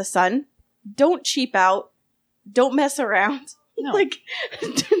looking at the sun, don't cheap out. Don't mess around. No.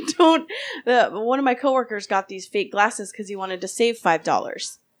 Don't. One of my coworkers got these fake glasses because he wanted to save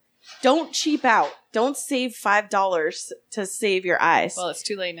 $5. Don't cheap out. Don't save $5 to save your eyes. Well, it's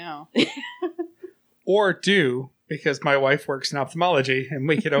too late now. Or do, because my wife works in ophthalmology, and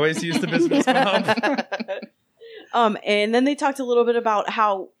we could always use the business mom. And then they talked a little bit about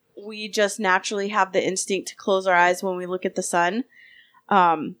how we just naturally have the instinct to close our eyes when we look at the sun.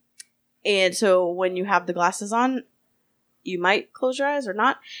 And so when you have the glasses on, you might close your eyes or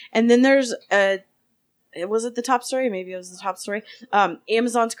not. And then there's was it the top story? Maybe it was the top story.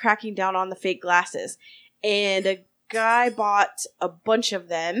 Amazon's cracking down on the fake glasses. And a guy bought a bunch of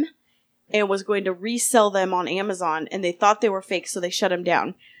them and was going to resell them on Amazon. And they thought they were fake, so they shut him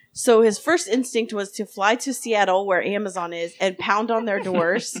down. So his first instinct was to fly to Seattle, where Amazon is, and pound on their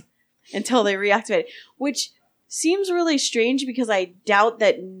doors until they reactivate, which seems really strange because I doubt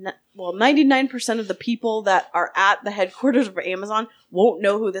that, 99% of the people that are at the headquarters of Amazon won't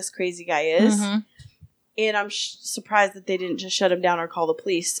know who this crazy guy is. Mm-hmm. And I'm surprised that they didn't just shut him down or call the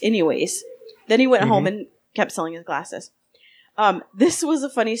police. Anyways, then he went home and kept selling his glasses. This was a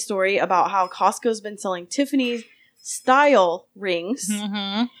funny story about how Costco's been selling Tiffany style rings.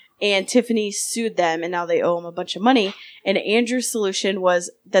 Mm-hmm. And Tiffany sued them, and now they owe him a bunch of money. And Andrew's solution was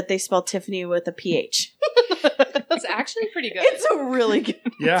that they spelled Tiffany with a PH. That's actually pretty good. It's a really good.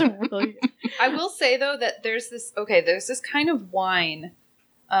 Yeah. It's a really good. I will say though that there's this kind of wine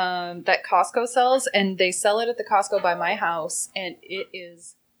that Costco sells, and they sell it at the Costco by my house, and it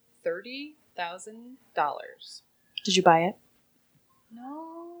is $30,000. Did you buy it?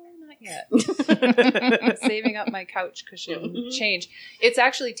 No, not yet. I'm saving up my couch cushion change. It's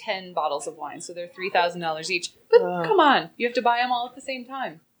actually 10 bottles of wine, so they're $3,000 each. But come on, you have to buy them all at the same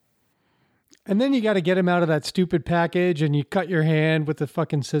time. And then you got to get him out of that stupid package, and you cut your hand with the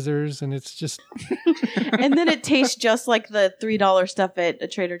fucking scissors, and it's just... And then it tastes just like the $3 stuff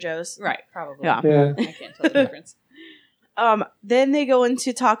at Trader Joe's. Right, probably. Yeah. I can't tell the difference. Then they go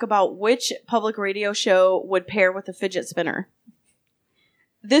into talk about which public radio show would pair with a fidget spinner.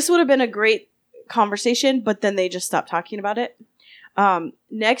 This would have been a great conversation, but then they just stopped talking about it.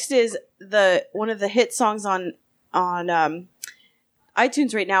 Next is one of the hit songs on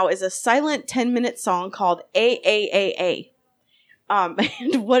iTunes right now is a silent 10-minute song called AAAA.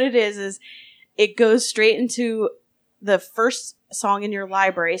 And what it is it goes straight into the first song in your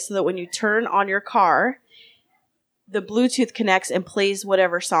library so that when you turn on your car, the Bluetooth connects and plays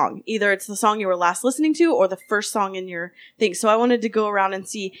whatever song. Either it's the song you were last listening to or the first song in your thing. So I wanted to go around and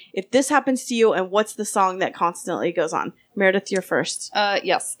see if this happens to you and what's the song that constantly goes on. Meredith, you're first.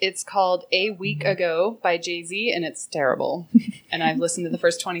 Yes, it's called A Week Ago by Jay-Z, and it's terrible. And I've listened to the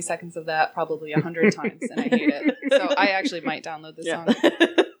first 20 seconds of that probably 100 times, and I hate it. So I actually might download this song.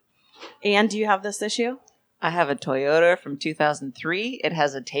 Anne, do you have this issue? I have a Toyota from 2003. It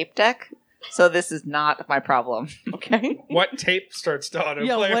has a tape deck, so this is not my problem. Okay. What tape starts to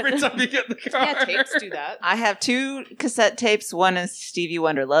autoplay every time you get in the car? Yeah, tapes do that. I have 2 cassette tapes. One is Stevie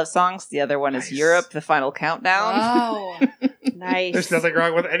Wonder love songs. The other one is Europe, The Final Countdown. Wow. Nice. There's nothing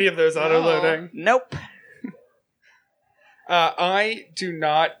wrong with any of those auto-loading. Nope. I do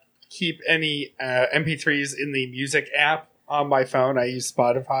not keep any MP3s in the music app on my phone. I use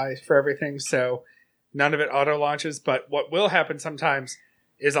Spotify for everything, so none of it auto-launches. But what will happen sometimes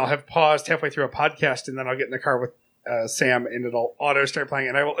is I'll have paused halfway through a podcast, and then I'll get in the car with Sam, and it'll auto start playing,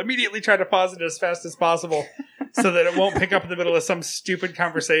 and I will immediately try to pause it as fast as possible so that it won't pick up in the middle of some stupid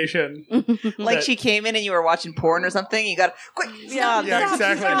conversation. Like that- she came in and you were watching porn or something. You got quick. Yeah, Yeah,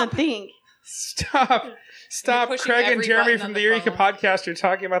 exactly. Trying to think. Stop. pushing Craig and every Jeremy button from on the the Eureka phone. podcast are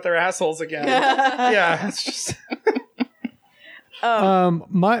talking about their assholes again. Yeah, it's just...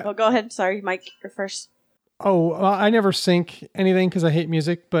 Well, go ahead. Sorry, Mike, you're first. I never sync anything because I hate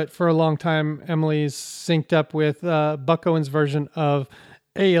music, but for a long time, Emily's synced up with Buck Owens' version of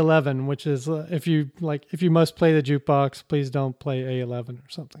A11, which is if you must play the jukebox, please don't play A11 or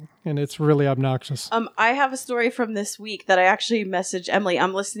something. And it's really obnoxious. I have a story from this week that I actually messaged Emily.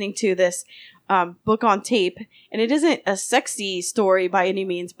 I'm listening to this book on tape, and it isn't a sexy story by any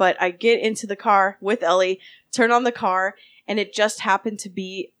means, but I get into the car with Ellie, turn on the car, and it just happened to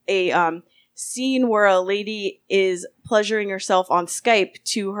be a scene where a lady is pleasuring herself on Skype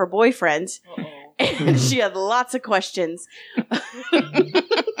to her boyfriend, and she had lots of questions.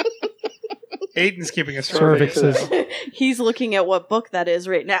 Aiden's keeping a story. Cervixes. He's looking at what book that is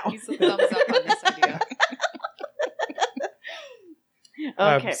right now. He's a thumbs up on this idea.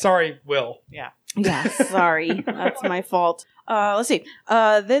 Okay. Sorry, Will. Yeah, sorry. That's my fault. Let's see.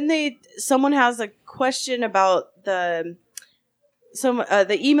 Then someone has a question about the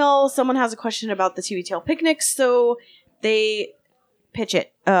email. Someone has a question about the TV Tail picnics, so they pitch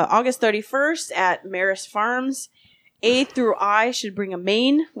it. August 31st at Maris Farms. A through I should bring a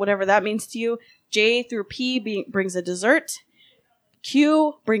main, whatever that means to you. J through P brings a dessert.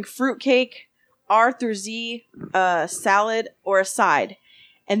 Q, bring fruitcake. R through Z, salad or a side.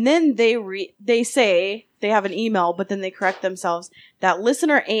 And then they say they have an email, but then they correct themselves that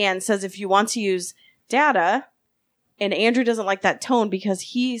listener Ann says if you want to use data, and Andrew doesn't like that tone because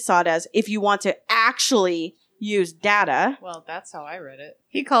he saw it as if you want to actually use data. Well, that's how I read it.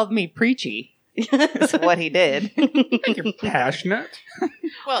 He called me preachy. That's what he did. You're passionate.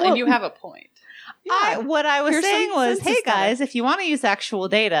 Well, and you have a point. What I was Here's saying some was, census hey guys, if you want to use actual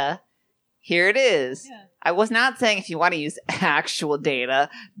data, here it is. Yeah. I was not saying if you want to use actual data,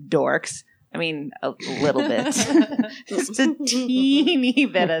 dorks. I mean, a little bit. Just a teeny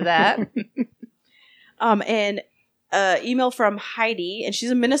bit of that. And email from Heidi, and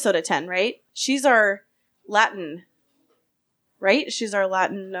she's a Minnesota 10, right? She's our Latin, right? She's our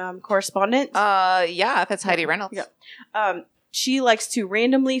Latin correspondent. Yeah, if it's Heidi Reynolds. Yeah. She likes to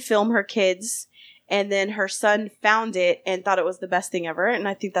randomly film her kids, and then her son found it and thought it was the best thing ever, and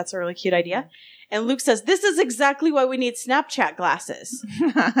I think that's a really cute idea. And Luke says, this is exactly why we need Snapchat glasses.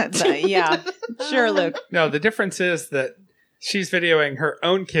 Yeah, sure, Luke. No, the difference is that she's videoing her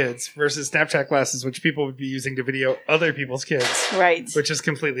own kids versus Snapchat glasses, which people would be using to video other people's kids, Right. which is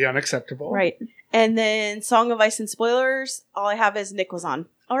completely unacceptable. Right. And then Song of Ice and Spoilers, all I have is Nick was on.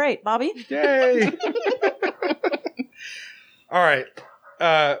 All right, Bobby. Yay! All right.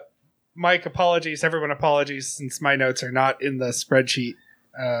 Mike, apologies. Everyone, apologies, since my notes are not in the spreadsheet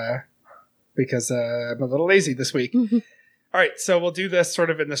because I'm a little lazy this week. All right, so we'll do this sort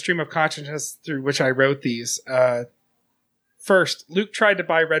of in the stream of consciousness through which I wrote these. First, Luke tried to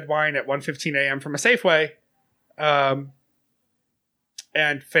buy red wine at 1:15 a.m. from a Safeway and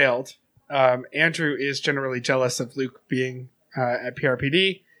failed. Andrew is generally jealous of Luke being at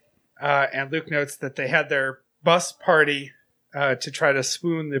PRPD, and Luke notes that they had their bus party to try to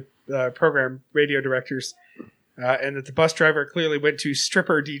swoon the program radio directors, and that the bus driver clearly went to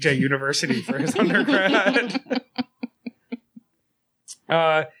Stripper DJ University for his undergrad.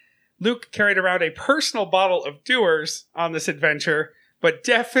 Luke carried around a personal bottle of Dewar's on this adventure, but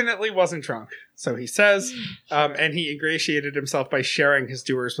definitely wasn't drunk. So he says, and he ingratiated himself by sharing his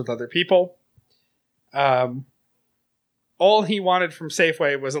Dewar's with other people. All he wanted from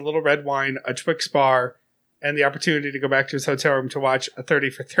Safeway was a little red wine, a Twix bar, and the opportunity to go back to his hotel room to watch a 30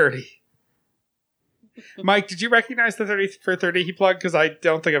 for 30. Mike, did you recognize the 30 for 30 he plugged? Because I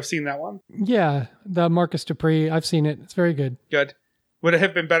don't think I've seen that one. Yeah, the Marcus Dupree. I've seen it. It's very good. Good. Would it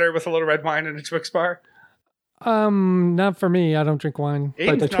have been better with a little red wine and a Twix bar? Not for me. I don't drink wine. Aiden's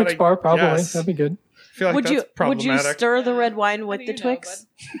But the not Twix a- bar, probably. yes. That'd be good. I feel like would that's you problematic. stir the red wine with do the you know, Twix?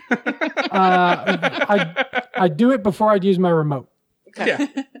 I'd do it before I'd use my remote. Yeah.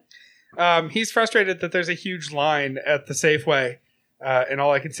 He's frustrated that there's a huge line at the Safeway. And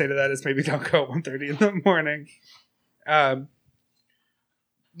all I can say to that is maybe don't go at 1:30 in the morning.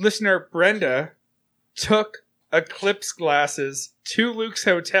 Listener Brenda took Eclipse glasses to Luke's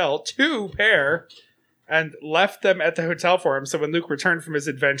hotel, 2 pair, and left them at the hotel for him. So when Luke returned from his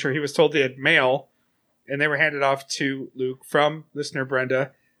adventure, he was told they had mail, and they were handed off to Luke from listener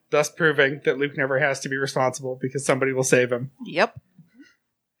Brenda, thus proving that Luke never has to be responsible because somebody will save him. Yep.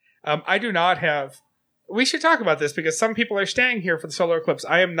 I do not have... We should talk about this because some people are staying here for the solar eclipse.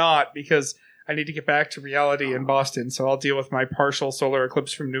 I am not because I need to get back to reality in Boston, so I'll deal with my partial solar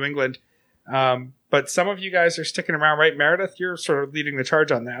eclipse from New England. But some of you guys are sticking around, right? Meredith, you're sort of leading the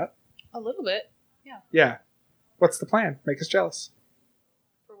charge on that. A little bit. Yeah. What's the plan? Make us jealous.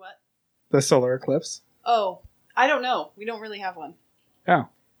 For what? The solar eclipse. Oh, I don't know. We don't really have one. Oh.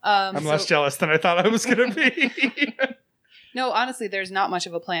 I'm less jealous than I thought I was going to be. No, honestly, there's not much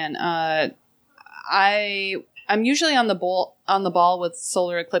of a plan. I'm usually on the ball with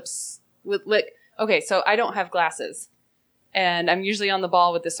solar eclipse okay, so I don't have glasses, and I'm usually on the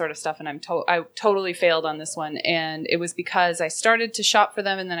ball with this sort of stuff, and I totally failed on this one, and it was because I started to shop for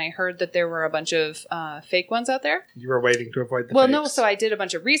them, and then I heard that there were a bunch of fake ones out there. You were waiting to avoid the Well, fakes. no, so I did a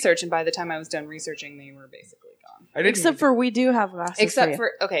bunch of research, and by the time I was done researching, they were basically gone. Except for we do have glasses.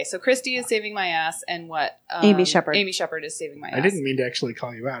 Okay, so Christy is saving my ass, and what? Amy Shepherd. Amy Shepherd is saving my ass. I didn't mean to actually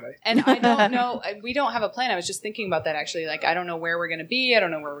call you out. And I don't know. We don't have a plan. I was just thinking about that actually. Like, I don't know where we're going to be. I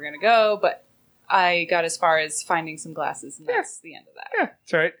don't know where we're going to go. But I got as far as finding some glasses, and that's the end of that. Yeah,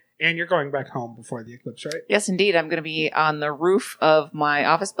 that's right. And you're going back home before the eclipse, right? Yes, indeed. I'm going to be on the roof of my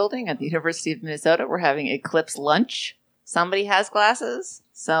office building at the University of Minnesota. We're having eclipse lunch. Somebody has glasses,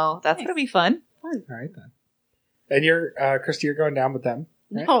 so that's going to be fun. All right, then. And you're, Christy, you're going down with them,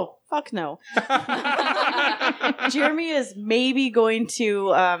 right? No, fuck no. Jeremy is maybe going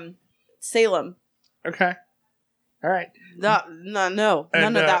to Salem. Okay. All right. No, none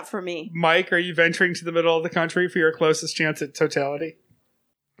of that for me. Mike, are you venturing to the middle of the country for your closest chance at totality?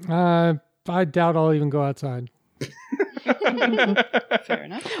 I doubt I'll even go outside. Fair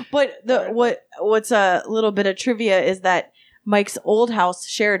enough. But what's a little bit of trivia is that Mike's old house,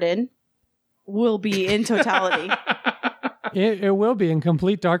 Sheridan, will be in totality. It will be in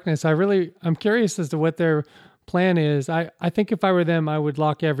complete darkness. I'm curious as to what their plan is. I think if I were them, I would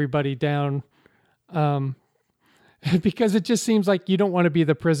lock everybody down. Because it just seems like you don't want to be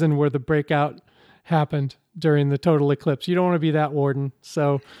the prison where the breakout happened during the total eclipse. You don't want to be that warden.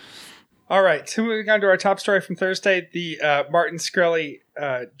 So, all right. So moving on to our top story from Thursday, the Martin Shkreli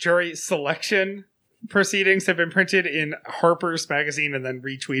jury selection proceedings have been printed in Harper's Magazine and then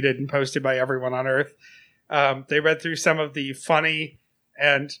retweeted and posted by everyone on Earth. They read through some of the funny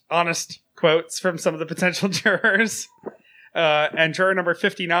and honest quotes from some of the potential jurors. And juror number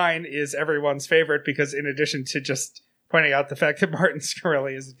 59 is everyone's favorite because in addition to just pointing out the fact that Martin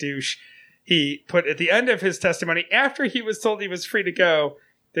Shkreli is a douche, he put at the end of his testimony, after he was told he was free to go,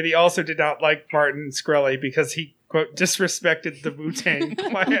 that he also did not like Martin Shkreli because he, quote, disrespected the Wu-Tang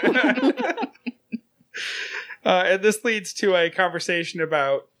Clan. And this leads to a conversation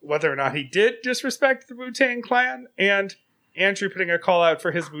about whether or not he did disrespect the Wu-Tang Clan, and Andrew putting a call out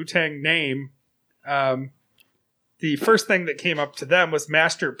for his Wu-Tang name. The first thing that came up to them was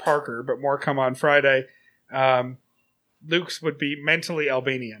Master Parker, but more come on Friday. Luke's would be mentally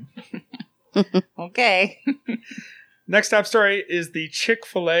Albanian. Okay. Next top story is the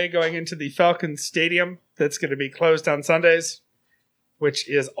Chick-fil-A going into the Falcons Stadium that's going to be closed on Sundays, which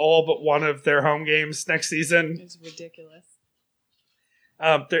is all but one of their home games next season. It's ridiculous.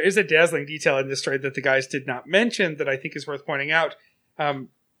 There is a dazzling detail in this story that the guys did not mention that I think is worth pointing out. I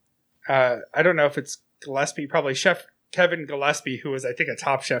don't know if it's Gillespie, probably Chef Kevin Gillespie, who is, I think, a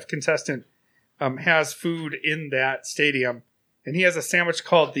Top Chef contestant, has food in that stadium. And he has a sandwich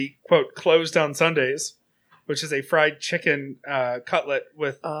called the, quote, closed on Sundays, which is a fried chicken cutlet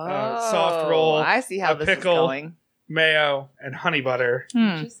with soft roll, I see how this pickle, is going. Mayo, and honey butter.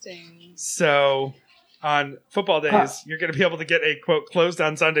 Interesting. So on football days, you're going to be able to get a, quote, closed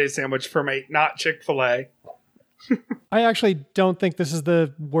on Sundays sandwich from a not Chick-fil-A. I actually don't think this is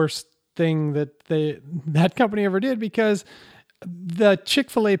the worst thing that that company ever did, because the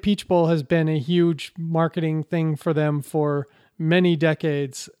Chick-fil-A Peach Bowl has been a huge marketing thing for them for many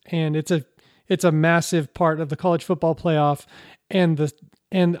decades, and it's a massive part of the college football playoff, and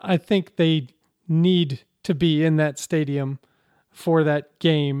I think they need to be in that stadium for that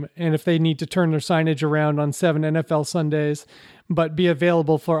game. And if they need to turn their signage around on 7 NFL Sundays, but be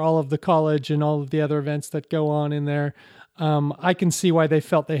available for all of the college and all of the other events that go on in there, I can see why they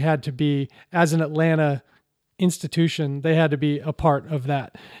felt they had to be, as an Atlanta institution, they had to be a part of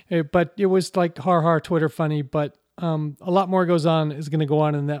that. But it was like har Twitter funny, but a lot more is going to go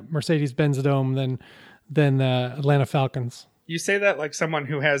on in that Mercedes-Benz Dome than Atlanta Falcons. You say that like someone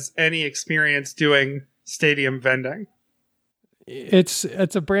who has any experience doing stadium vending. It's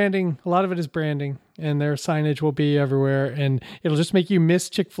a branding. A lot of it is branding, and their signage will be everywhere, and it'll just make you miss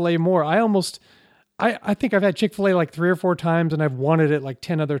Chick-fil-A more. I think I've had Chick-fil-A like 3 or 4 times, and I've wanted it like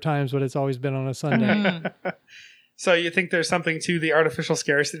 10 other times, but it's always been on a Sunday. So you think there's something to the artificial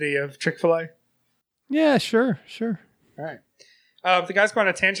scarcity of Chick-fil-A? Yeah, sure. All right. The guy's going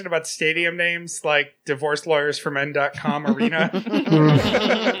on a tangent about stadium names like divorcelawyersformen.com arena.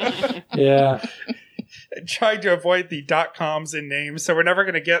 Yeah. Trying to avoid the .coms in names, so we're never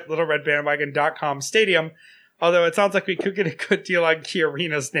going to get Little Red Bandwagon.com stadium, although it sounds like we could get a good deal on Key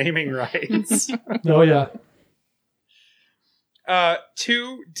Arena's naming rights. Oh, yeah.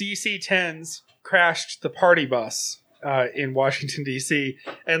 2 DC-10s crashed the party bus in Washington, D.C.,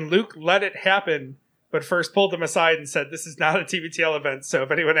 and Luke let it happen, but first pulled them aside and said, this is not a TBTL event, so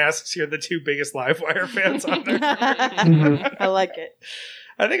if anyone asks, you're the 2 biggest Livewire fans on there. I like it.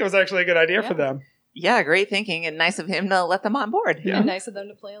 I think it was actually a good idea for them. Yeah, great thinking, and nice of him to let them on board. Yeah. And nice of them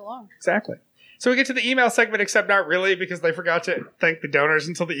to play along. Exactly. So we get to the email segment, except not really, because they forgot to thank the donors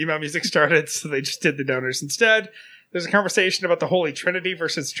until the email music started, so they just did the donors instead. There's a conversation about the Holy Trinity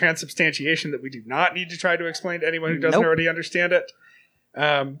versus transubstantiation that we do not need to try to explain to anyone who doesn't already understand it.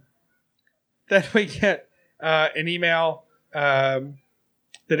 Then we get an email that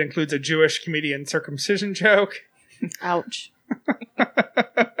includes a Jewish comedian circumcision joke. Ouch.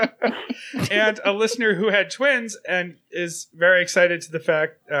 And a listener who had twins and is very excited to the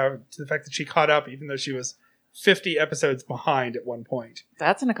fact that she caught up, even though she was 50 episodes behind at one point.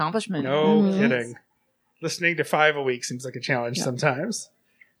 That's an accomplishment. No kidding. Listening to 5 a week seems like a challenge sometimes.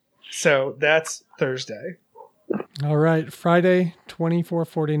 So that's Thursday. All right. Friday,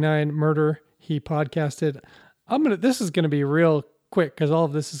 2449 Murder He Podcasted. This is going to be real quick because all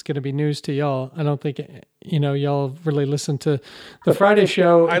of this is going to be news to y'all. I don't think, y'all really listen to the Friday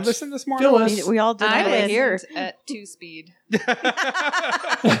show. I listened this morning. Phyllis. We all did I it here. listened at 2 speed.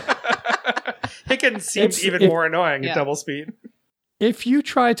 Higgins seemed even more annoying at Yeah. double speed. If you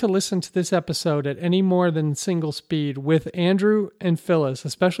try to listen to this episode at any more than single speed with Andrew and Phyllis,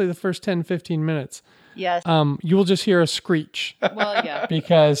 especially the first 10, 15 minutes, Yes. you will just hear a screech Well, yeah.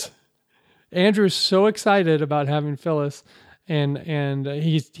 because Andrew's so excited about having Phyllis, and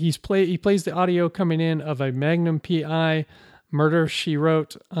he plays the audio coming in of a Magnum PI Murder She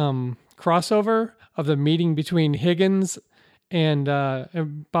Wrote crossover of the meeting between Higgins and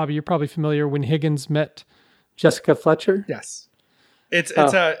Bobby. You're probably familiar when Higgins met Jessica Fletcher. Yes. It's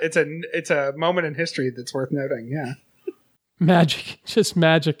a moment in history that's worth noting. Yeah. Magic, just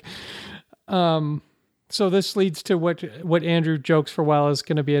magic. So this leads to what Andrew jokes for a while is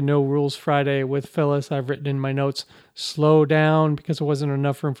going to be a no rules Friday with Phyllis. I've written in my notes, slow down, because there wasn't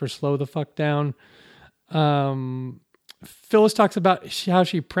enough room for slow the fuck down. Phyllis talks about how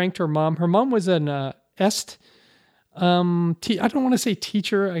she pranked her mom. Her mom was an est. I don't want to say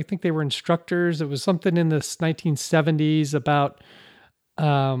teacher. I think they were instructors. It was something in the 1970s about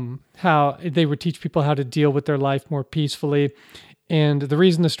how they would teach people how to deal with their life more peacefully. And the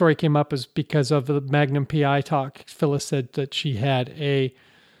reason the story came up is because of the Magnum PI talk. Phyllis said that she had a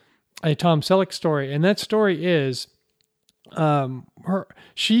Tom Selleck story. And that story is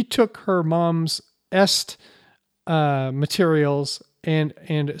she took her mom's est materials and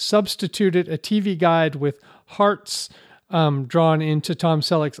substituted a TV guide with hearts drawn into Tom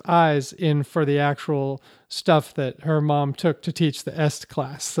Selleck's eyes in for the actual stuff that her mom took to teach the est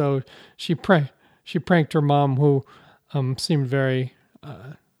class. So she pranked her mom, who seemed very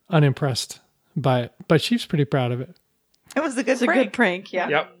unimpressed by it, but she's pretty proud of it. It was a good It's a prank. good prank, yeah.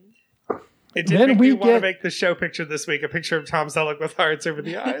 Yep. It did Then make we me want to get- make the show picture this week, a picture of Tom Selleck with hearts over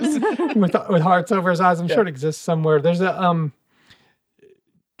the eyes. with hearts over his eyes. I'm sure it exists somewhere. There's a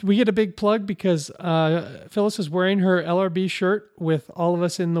we get a big plug because Phyllis is wearing her LRB shirt with all of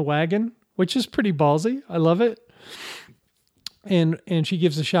us in the wagon, which is pretty ballsy. I love it. And she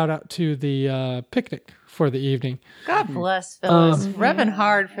gives a shout out to the picnic for the evening. God bless Phyllis. Revving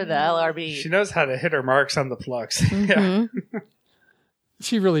hard for the LRB. She knows how to hit her marks on the plugs. Yeah.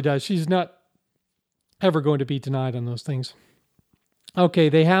 She really does. She's not ever going to be denied on those things. Okay,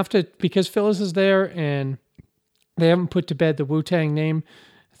 they have to, because Phyllis is there and they haven't put to bed the Wu-Tang name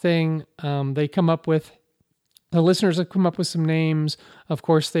thing. The listeners have come up with some names. Of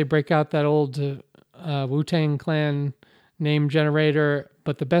course, they break out that old Wu-Tang Clan name generator,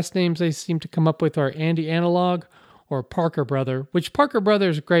 but the best names they seem to come up with are Andy Analog or Parker Brother, which Parker Brother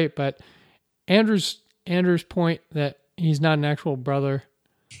is great, but Andrew's point that he's not an actual brother.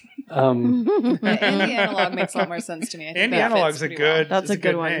 Andy Analog makes a lot more sense to me. I think Andy that Analog's fits a pretty good, That's is a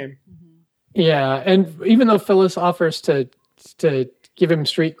good one. name. Yeah, and even though Phyllis offers to give him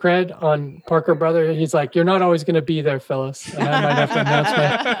street cred on Parker Brother, he's like, "You're not always going to be there, Phyllis." And I might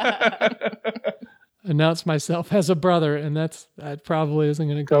have to announce myself as a brother, and that probably isn't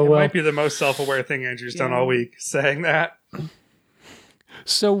going to go It well. might be the most self-aware thing Andrew's done all week, saying that.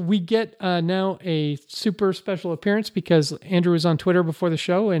 So we get now a super special appearance because Andrew was on Twitter before the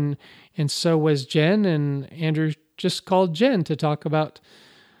show, and so was Jen. And Andrew just called Jen to talk about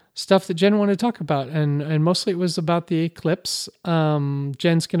stuff that Jen wanted to talk about, and mostly it was about the eclipse.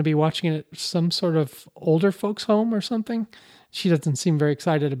 Jen's going to be watching it at some sort of older folks' home or something. She doesn't seem very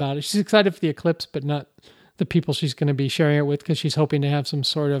excited about it. She's excited for the eclipse, but not the people she's going to be sharing it with, because she's hoping to have some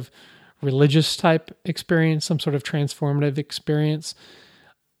sort of religious type experience, some sort of transformative experience.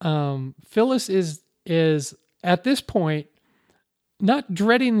 Phyllis is at this point not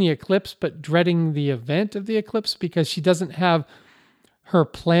dreading the eclipse, but dreading the event of the eclipse, because she doesn't have her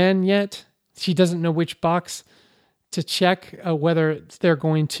plan yet. She doesn't know which box to check, whether they're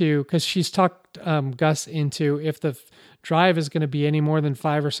going to, because she's talked Gus into, if the drive is going to be any more than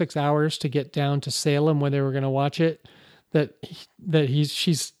 5 or 6 hours to get down to Salem where they were going to watch it,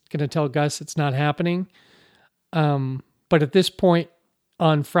 she's going to tell Gus it's not happening. But at this point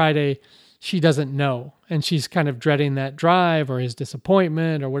on Friday, she doesn't know, and she's kind of dreading that drive or his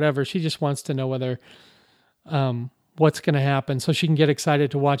disappointment or whatever. She just wants to know whether what's going to happen, so she can get excited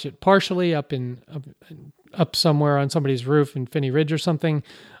to watch it partially up somewhere on somebody's roof in Finney Ridge or something,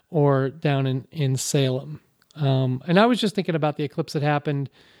 or down in Salem. And I was just thinking about the eclipse that happened,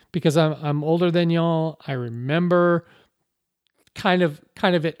 because I'm older than y'all. I remember kind of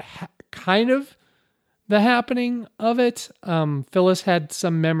the happening of it. Phyllis had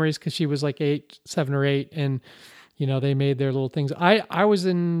some memories because she was like 7 or 8, and they made their little things. I was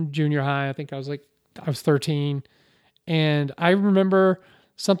in junior high. I think I was 13, and I remember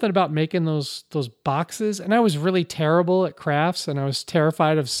something about making those boxes, and I was really terrible at crafts, and I was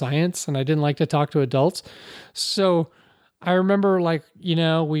terrified of science, and I didn't like to talk to adults. So I remember,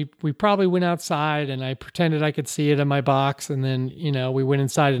 we probably went outside, and I pretended I could see it in my box, and then we went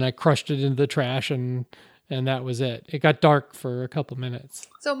inside and I crushed it into the trash, and that was it. It got dark for a couple minutes.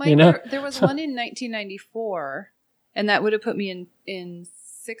 So Mike, there was one in 1994, and that would have put me in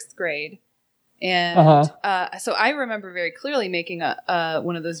 6th grade. And so I remember very clearly making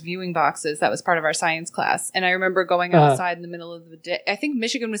one of those viewing boxes that was part of our science class. And I remember going outside in the middle of the day. I think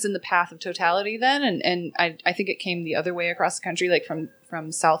Michigan was in the path of totality then. And I think it came the other way across the country, like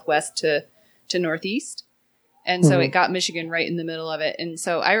from southwest to northeast. And so it got Michigan right in the middle of it. And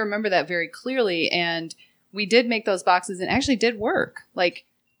so I remember that very clearly. And we did make those boxes, and actually did work. Like,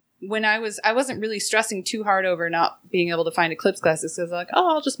 when I wasn't really stressing too hard over not being able to find eclipse glasses. So I was like,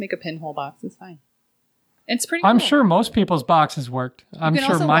 I'll just make a pinhole box. It's fine. It's pretty I'm cool. sure most people's boxes worked. I'm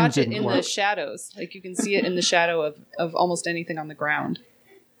sure mine didn't work. You can also watch it in the shadows. Like, you can see it in the shadow of almost anything on the ground.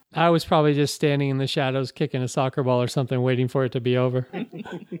 I was probably just standing in the shadows kicking a soccer ball or something, waiting for it to be over.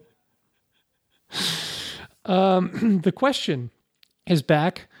 The question is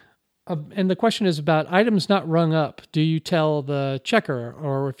back. And the question is about items not rung up. Do you tell the checker,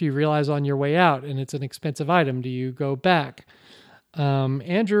 or if you realize on your way out and it's an expensive item, do you go back?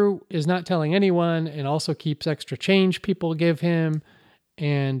 Andrew is not telling anyone, and also keeps extra change people give him.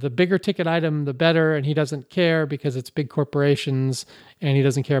 And the bigger ticket item, the better. And he doesn't care because it's big corporations, and he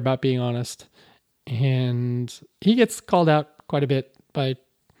doesn't care about being honest. And he gets called out quite a bit by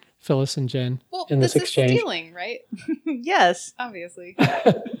Phyllis and Jen in this exchange. This is stealing, right? Yes. Obviously.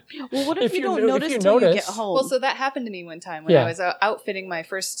 Well, what if you don't notice till you get home? Well, so that happened to me one time when I was outfitting my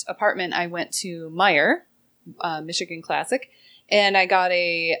first apartment. I went to Meijer, Michigan Classic, and I got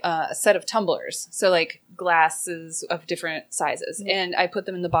a set of tumblers. So like glasses of different sizes. Mm-hmm. And I put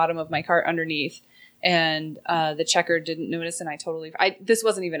them in the bottom of my cart underneath. And the checker didn't notice, and this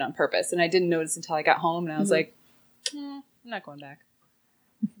wasn't even on purpose. And I didn't notice until I got home, and I was like, I'm not going back.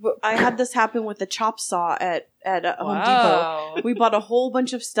 I had this happen with the chop saw at Home Depot. We bought a whole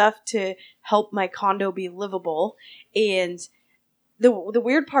bunch of stuff to help my condo be livable, and the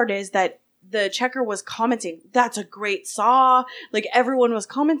weird part is that the checker was commenting, "That's a great saw!" Like, everyone was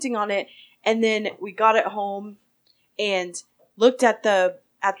commenting on it, and then we got it home and looked at the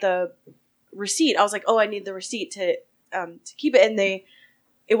receipt. I was like, "Oh, I need the receipt to keep it," and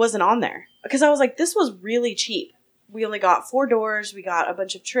it wasn't on there, because I was like, "This was really cheap." We only got 4 doors. We got a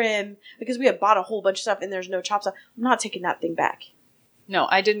bunch of trim because we had bought a whole bunch of stuff, and there's no chop saw. I'm not taking that thing back. No,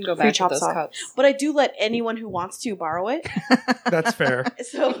 I didn't go back to those cups. But I do let anyone who wants to borrow it. That's fair.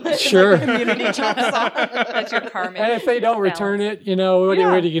 So sure. Like, community chop saw. That's your karma. And if they don't return it, what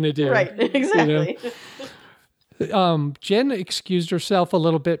are you going to do? Right, exactly. Jen excused herself a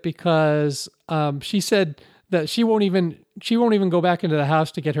little bit because she said that she won't even go back into the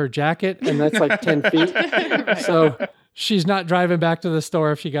house to get her jacket, and that's like 10 feet. Right. So she's not driving back to the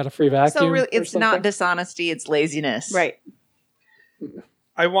store if she got a free vacuum. So really, it's not dishonesty; it's laziness. Right.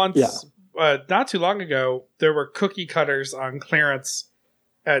 I once, not too long ago, there were cookie cutters on clearance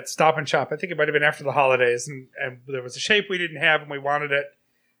at Stop and Shop. I think it might have been after the holidays, and there was a shape we didn't have, and we wanted it.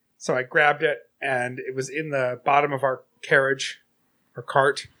 So I grabbed it, and it was in the bottom of our carriage, or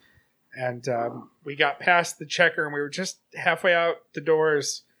cart. And we got past the checker, and we were just halfway out the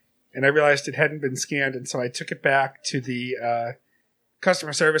doors, and I realized it hadn't been scanned. And so I took it back to the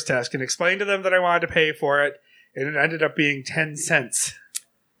customer service desk and explained to them that I wanted to pay for it, and it ended up being 10 cents.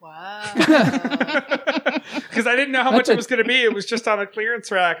 Wow. Because I didn't know how much it was going to be. It was just on a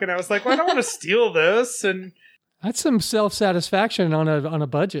clearance rack, and I was like, well, I don't want to steal this. And That's some self-satisfaction on a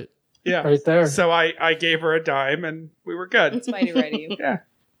budget. yeah, Right there. So I gave her a dime, and we were good. It's mighty right of you. Yeah.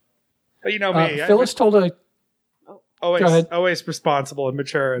 But you know me. Phyllis told a... Go ahead. Always responsible and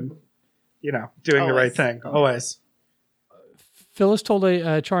mature and, doing the right Always. thing. Always. Phyllis told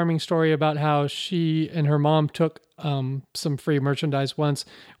a charming story about how she and her mom took some free merchandise once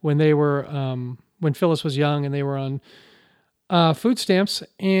when they were when Phyllis was young and they were on food stamps,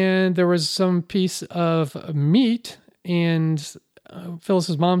 and there was some piece of meat, and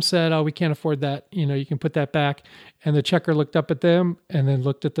Phyllis's mom said, "Oh, we can't afford that. You can put that back." And the checker looked up at them and then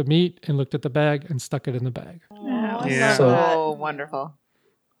looked at the meat and looked at the bag and stuck it in the bag. Yeah. So wonderful.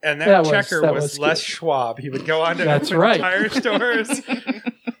 And That that was- checker that was was Les cute. Schwab. He would go on to That's open right. tire stores.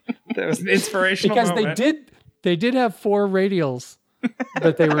 That was an inspirational Because moment. they did have 4 radials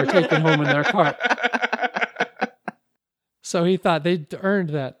that they were taking home in their cart. So he thought they'd earned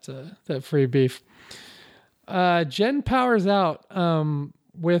that free beef. Jen powers out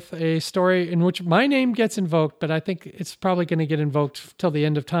with a story in which my name gets invoked, but I think it's probably going to get invoked till the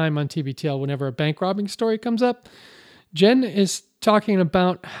end of time on TBTL whenever a bank robbing story comes up. Jen is talking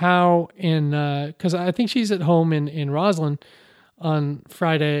about how because I think she's at home in Roslyn on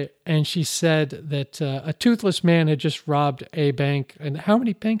Friday, and she said that a toothless man had just robbed a bank. And how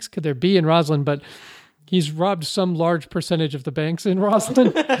many banks could there be in Roslyn? But he's robbed some large percentage of the banks in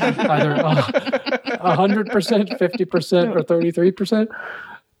Roslyn, either 100%, 50%, or 33%.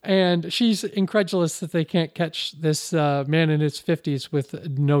 And she's incredulous that they can't catch this man in his 50s with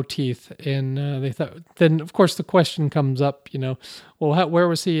no teeth. And they thought, then of course the question comes up, well, where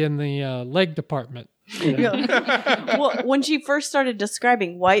was he in the leg department? Well, when she first started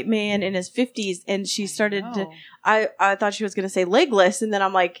describing white man in his 50s, and she started to, I thought she was going to say legless, and then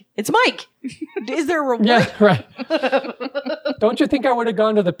I'm like, it's Mike. Is there a reward? Yeah, right. Don't you think I would have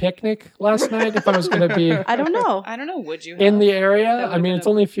gone to the picnic last night if I was going to be I don't know. I don't know. Would you? in have? the area? That I would've mean, been it's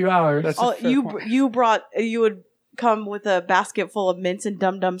only a few hours. That's Oh, a fair point. you would come with a basket full of mints and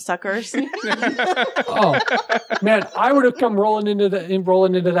dum dum suckers. Oh man, I would have come rolling into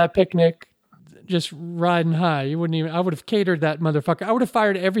that picnic, just riding high. You wouldn't even. I would have catered that motherfucker. I would have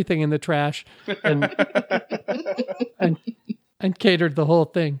fired everything in the trash and catered the whole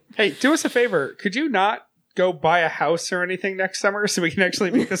thing. Hey, do us a favor. Could you not go buy a house or anything next summer so we can actually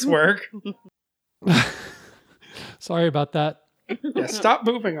make this work? Sorry about that. Yeah, stop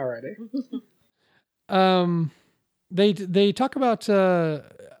moving already. They talk about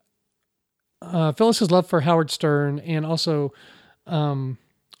Phyllis's love for Howard Stern and also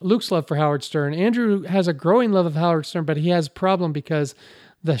Luke's love for Howard Stern. Andrew has a growing love of Howard Stern, but he has a problem because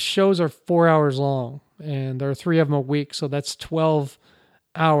the shows are 4 hours long, and there are 3 of them a week, so that's 12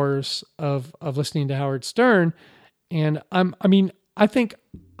 hours of listening to Howard Stern. And I think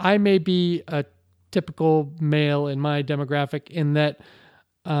I may be a typical male in my demographic in that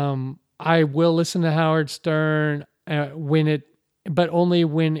I will listen to Howard Stern but only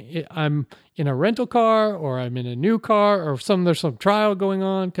when I'm in a rental car or I'm in a new car or there's some trial going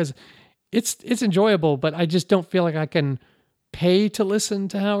on, because it's enjoyable, but I just don't feel like I can pay to listen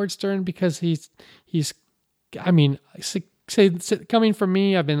to Howard Stern because he's coming from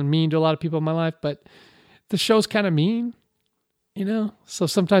me, I've been mean to a lot of people in my life, but the show's kind of mean, so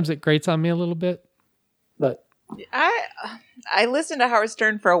sometimes it grates on me a little bit, but I listened to Howard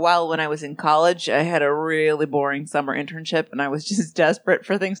Stern for a while when I was in college. I had a really boring summer internship, and I was just desperate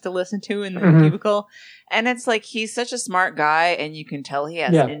for things to listen to in the cubicle. And it's like, he's such a smart guy, and you can tell he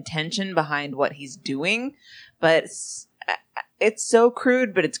has an intention behind what he's doing. But it's so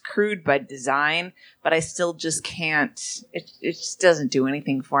crude, but it's crude by design. But I still just can't. It just doesn't do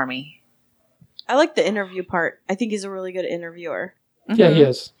anything for me. I like the interview part. I think he's a really good interviewer. yeah, he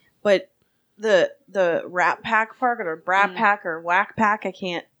is. But the Rat Pack part or Brat Pack or Whack Pack, I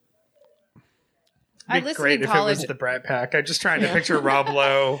can't. I It'd be listened great in if college. it was the Brat Pack. I'm just trying to picture Rob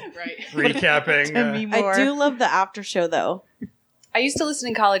Lowe Right. recapping. I do love the after show though. I used to listen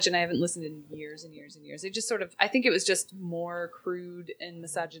in college, and I haven't listened in years and years and years. It just sort of, I think it was just more crude and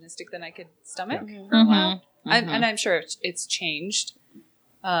misogynistic than I could stomach for a while. And I'm sure it's changed,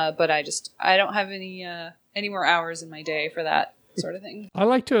 but I don't have any more hours in my day for that sort of thing. I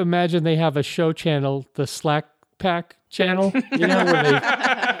like to imagine they have a show channel, the Slack Pack channel,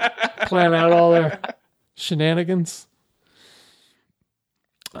 where plan out all their shenanigans.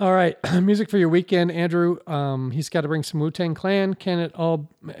 All right, music for your weekend, Andrew. He's got to bring some Wu-Tang Clan. Can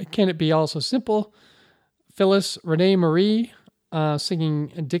it be all so simple? Phyllis Renee Marie singing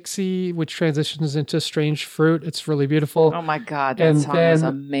Dixie, which transitions into Strange Fruit. It's really beautiful. Oh my God, that song is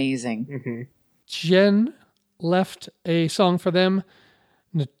amazing. Jen left a song for them.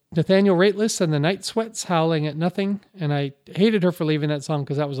 Nathaniel Rateless and the Night Sweats, Howling at Nothing. And I hated her for leaving that song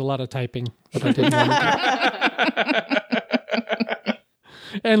because that was a lot of typing that I didn't want to do.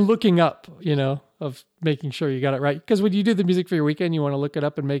 And looking up, of making sure you got it right. Because when you do the music for your weekend, you want to look it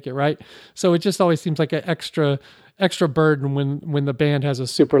up and make it right. So it just always seems like an extra burden when the band has a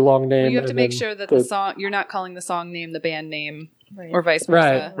super long name. Well, you have to make sure that the song, you're not calling the song name the band name, or vice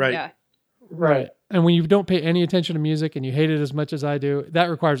versa. Right. Yeah. Right. And when you don't pay any attention to music and you hate it as much as I do, that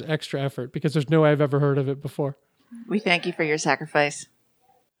requires extra effort because there's no way I've ever heard of it before. We thank you for your sacrifice.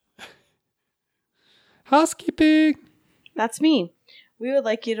 Housekeeping. That's me. We would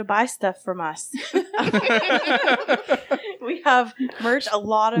like you to buy stuff from us. We have merch, a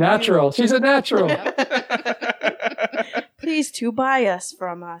lot of natural. She's a natural. Please to buy us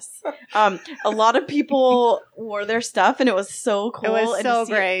from us. A lot of people wore their stuff and it was so cool. It was so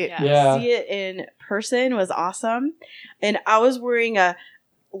great. Yeah. See it in person was awesome. And I was wearing a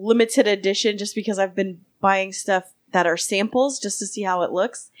limited edition just because I've been buying stuff that are samples just to see how it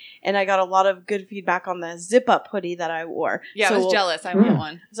looks. And I got a lot of good feedback on the zip up hoodie that I wore. Yeah, so I was jealous. I want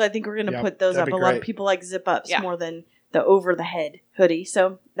one. So I think we're going to put those up. A lot of people like zip ups more than the over the head hoodie.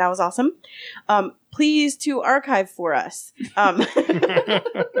 So that was awesome. Please to archive for us.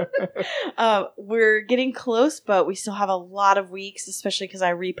 We're getting close, but we still have a lot of weeks, especially because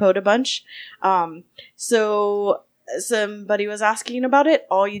I repoed a bunch. So somebody was asking about it.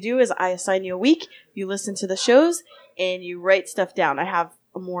 All you do is I assign you a week. You listen to the shows and you write stuff down. I have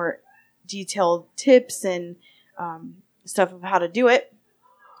more detailed tips and stuff of how to do it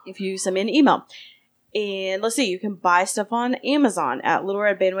if you send me an email. And let's see, you can buy stuff on Amazon at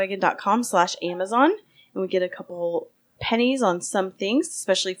littleredbandwagon.com/Amazon. And we get a couple pennies on some things,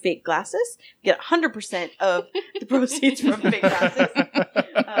 especially fake glasses. We get 100% of the proceeds from fake glasses.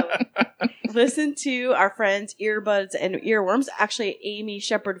 Listen to our friends Earbuds and Earworms. Actually, Amy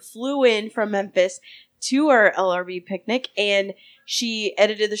Shepard flew in from Memphis to our LRB picnic, and she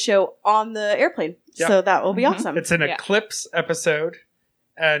edited the show on the airplane. Yep. So that will be awesome. It's an Eclipse episode.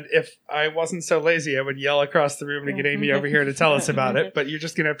 And if I wasn't so lazy, I would yell across the room to get Amy over here to tell us about it. But you're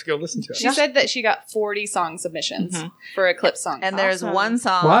just going to have to go listen to it. She said that she got 40 song submissions for Eclipse songs. And there's one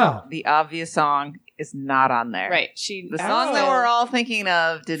song, the obvious song, is not on there. Right. The song that we're all thinking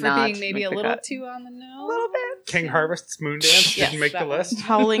of did not. For being maybe a little too on the nose. A little bit. King Harvest's Moon Dance didn't make the list.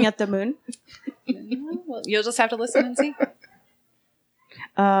 Howling at the Moon. Well, you'll just have to listen and see.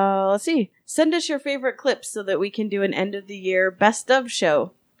 Let's see. Send us your favorite clips so that we can do an end of the year best of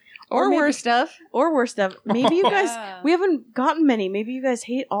show. Or worst of. Or worst of. Maybe you guys, we haven't gotten many. Maybe you guys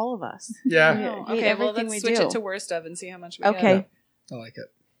hate all of us. Yeah. Okay, well, let's switch it to worst of and see how much we get. I like it.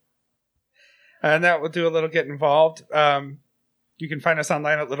 And that will do a little get involved. You can find us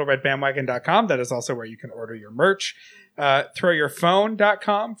online at littleredbandwagon.com. That is also where you can order your merch.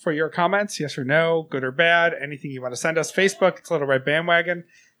 Throwyourphone.com for your comments, yes or no, good or bad, anything you want to send us. Facebook, it's Little Red Bandwagon.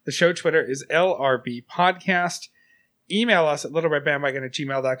 The show Twitter is LRB Podcast. Email us at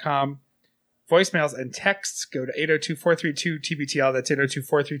littleredbandwagon@gmail.com. Voicemails and texts go to 802-432-TBTL. That's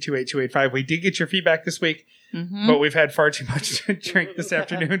 802-432-8285. We did get your feedback this week, but we've had far too much to drink this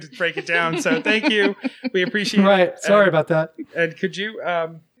afternoon to break it down. So thank you. We appreciate it. Sorry about that. And could you...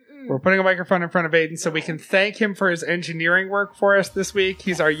 we're putting a microphone in front of Aiden so we can thank him for his engineering work for us this week.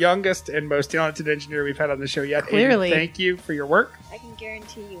 He's our youngest and most talented engineer we've had on the show yet. Clearly. Aiden, thank you for your work. I can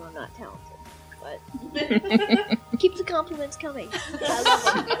guarantee you I'm not talented, but keep the compliments coming. I love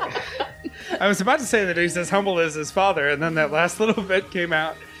them. I was about to say that he's as humble as his father, and then that last little bit came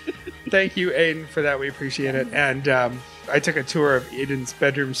out. Thank you, Aiden, for that. We appreciate it. And I took a tour of Aiden's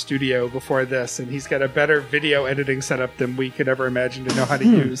bedroom studio before this, and he's got a better video editing setup than we could ever imagine to know how to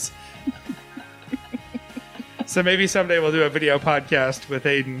use. So maybe someday we'll do a video podcast with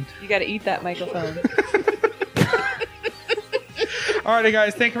Aiden. You got to eat that microphone. Alrighty,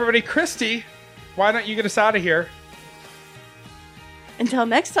 guys. Thank you, everybody. Christy, why don't you get us out of here? Until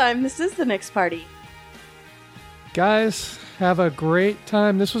next time, this is the next party. Guys, have a great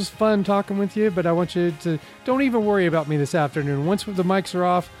time. This was fun talking with you, but I want you to don't even worry about me this afternoon. Once the mics are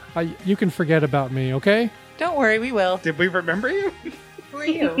off, you can forget about me, okay? Don't worry, we will. Did we remember you? Who are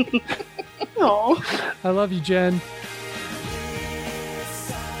you? Oh, I love you, Jen.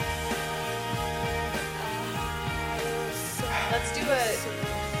 Let's do a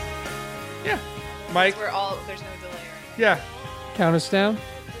Mike. We're all there's no delay. Yeah. Count us down.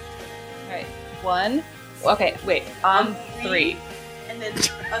 All right, 1. Okay, wait. On 3. And then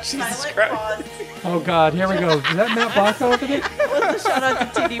a silent Christ. pause. Oh God, here we go. Is that Matt Baca over there? What's the shout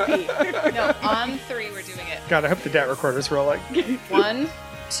out to TDP? No, on 3 we're doing it. God, I hope the DAT recorder's rolling. 1,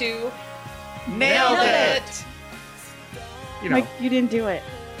 2. Nailed it. You know. Like, you didn't do it.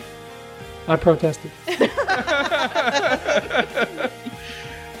 I protested.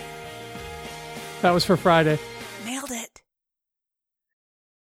 That was for Friday.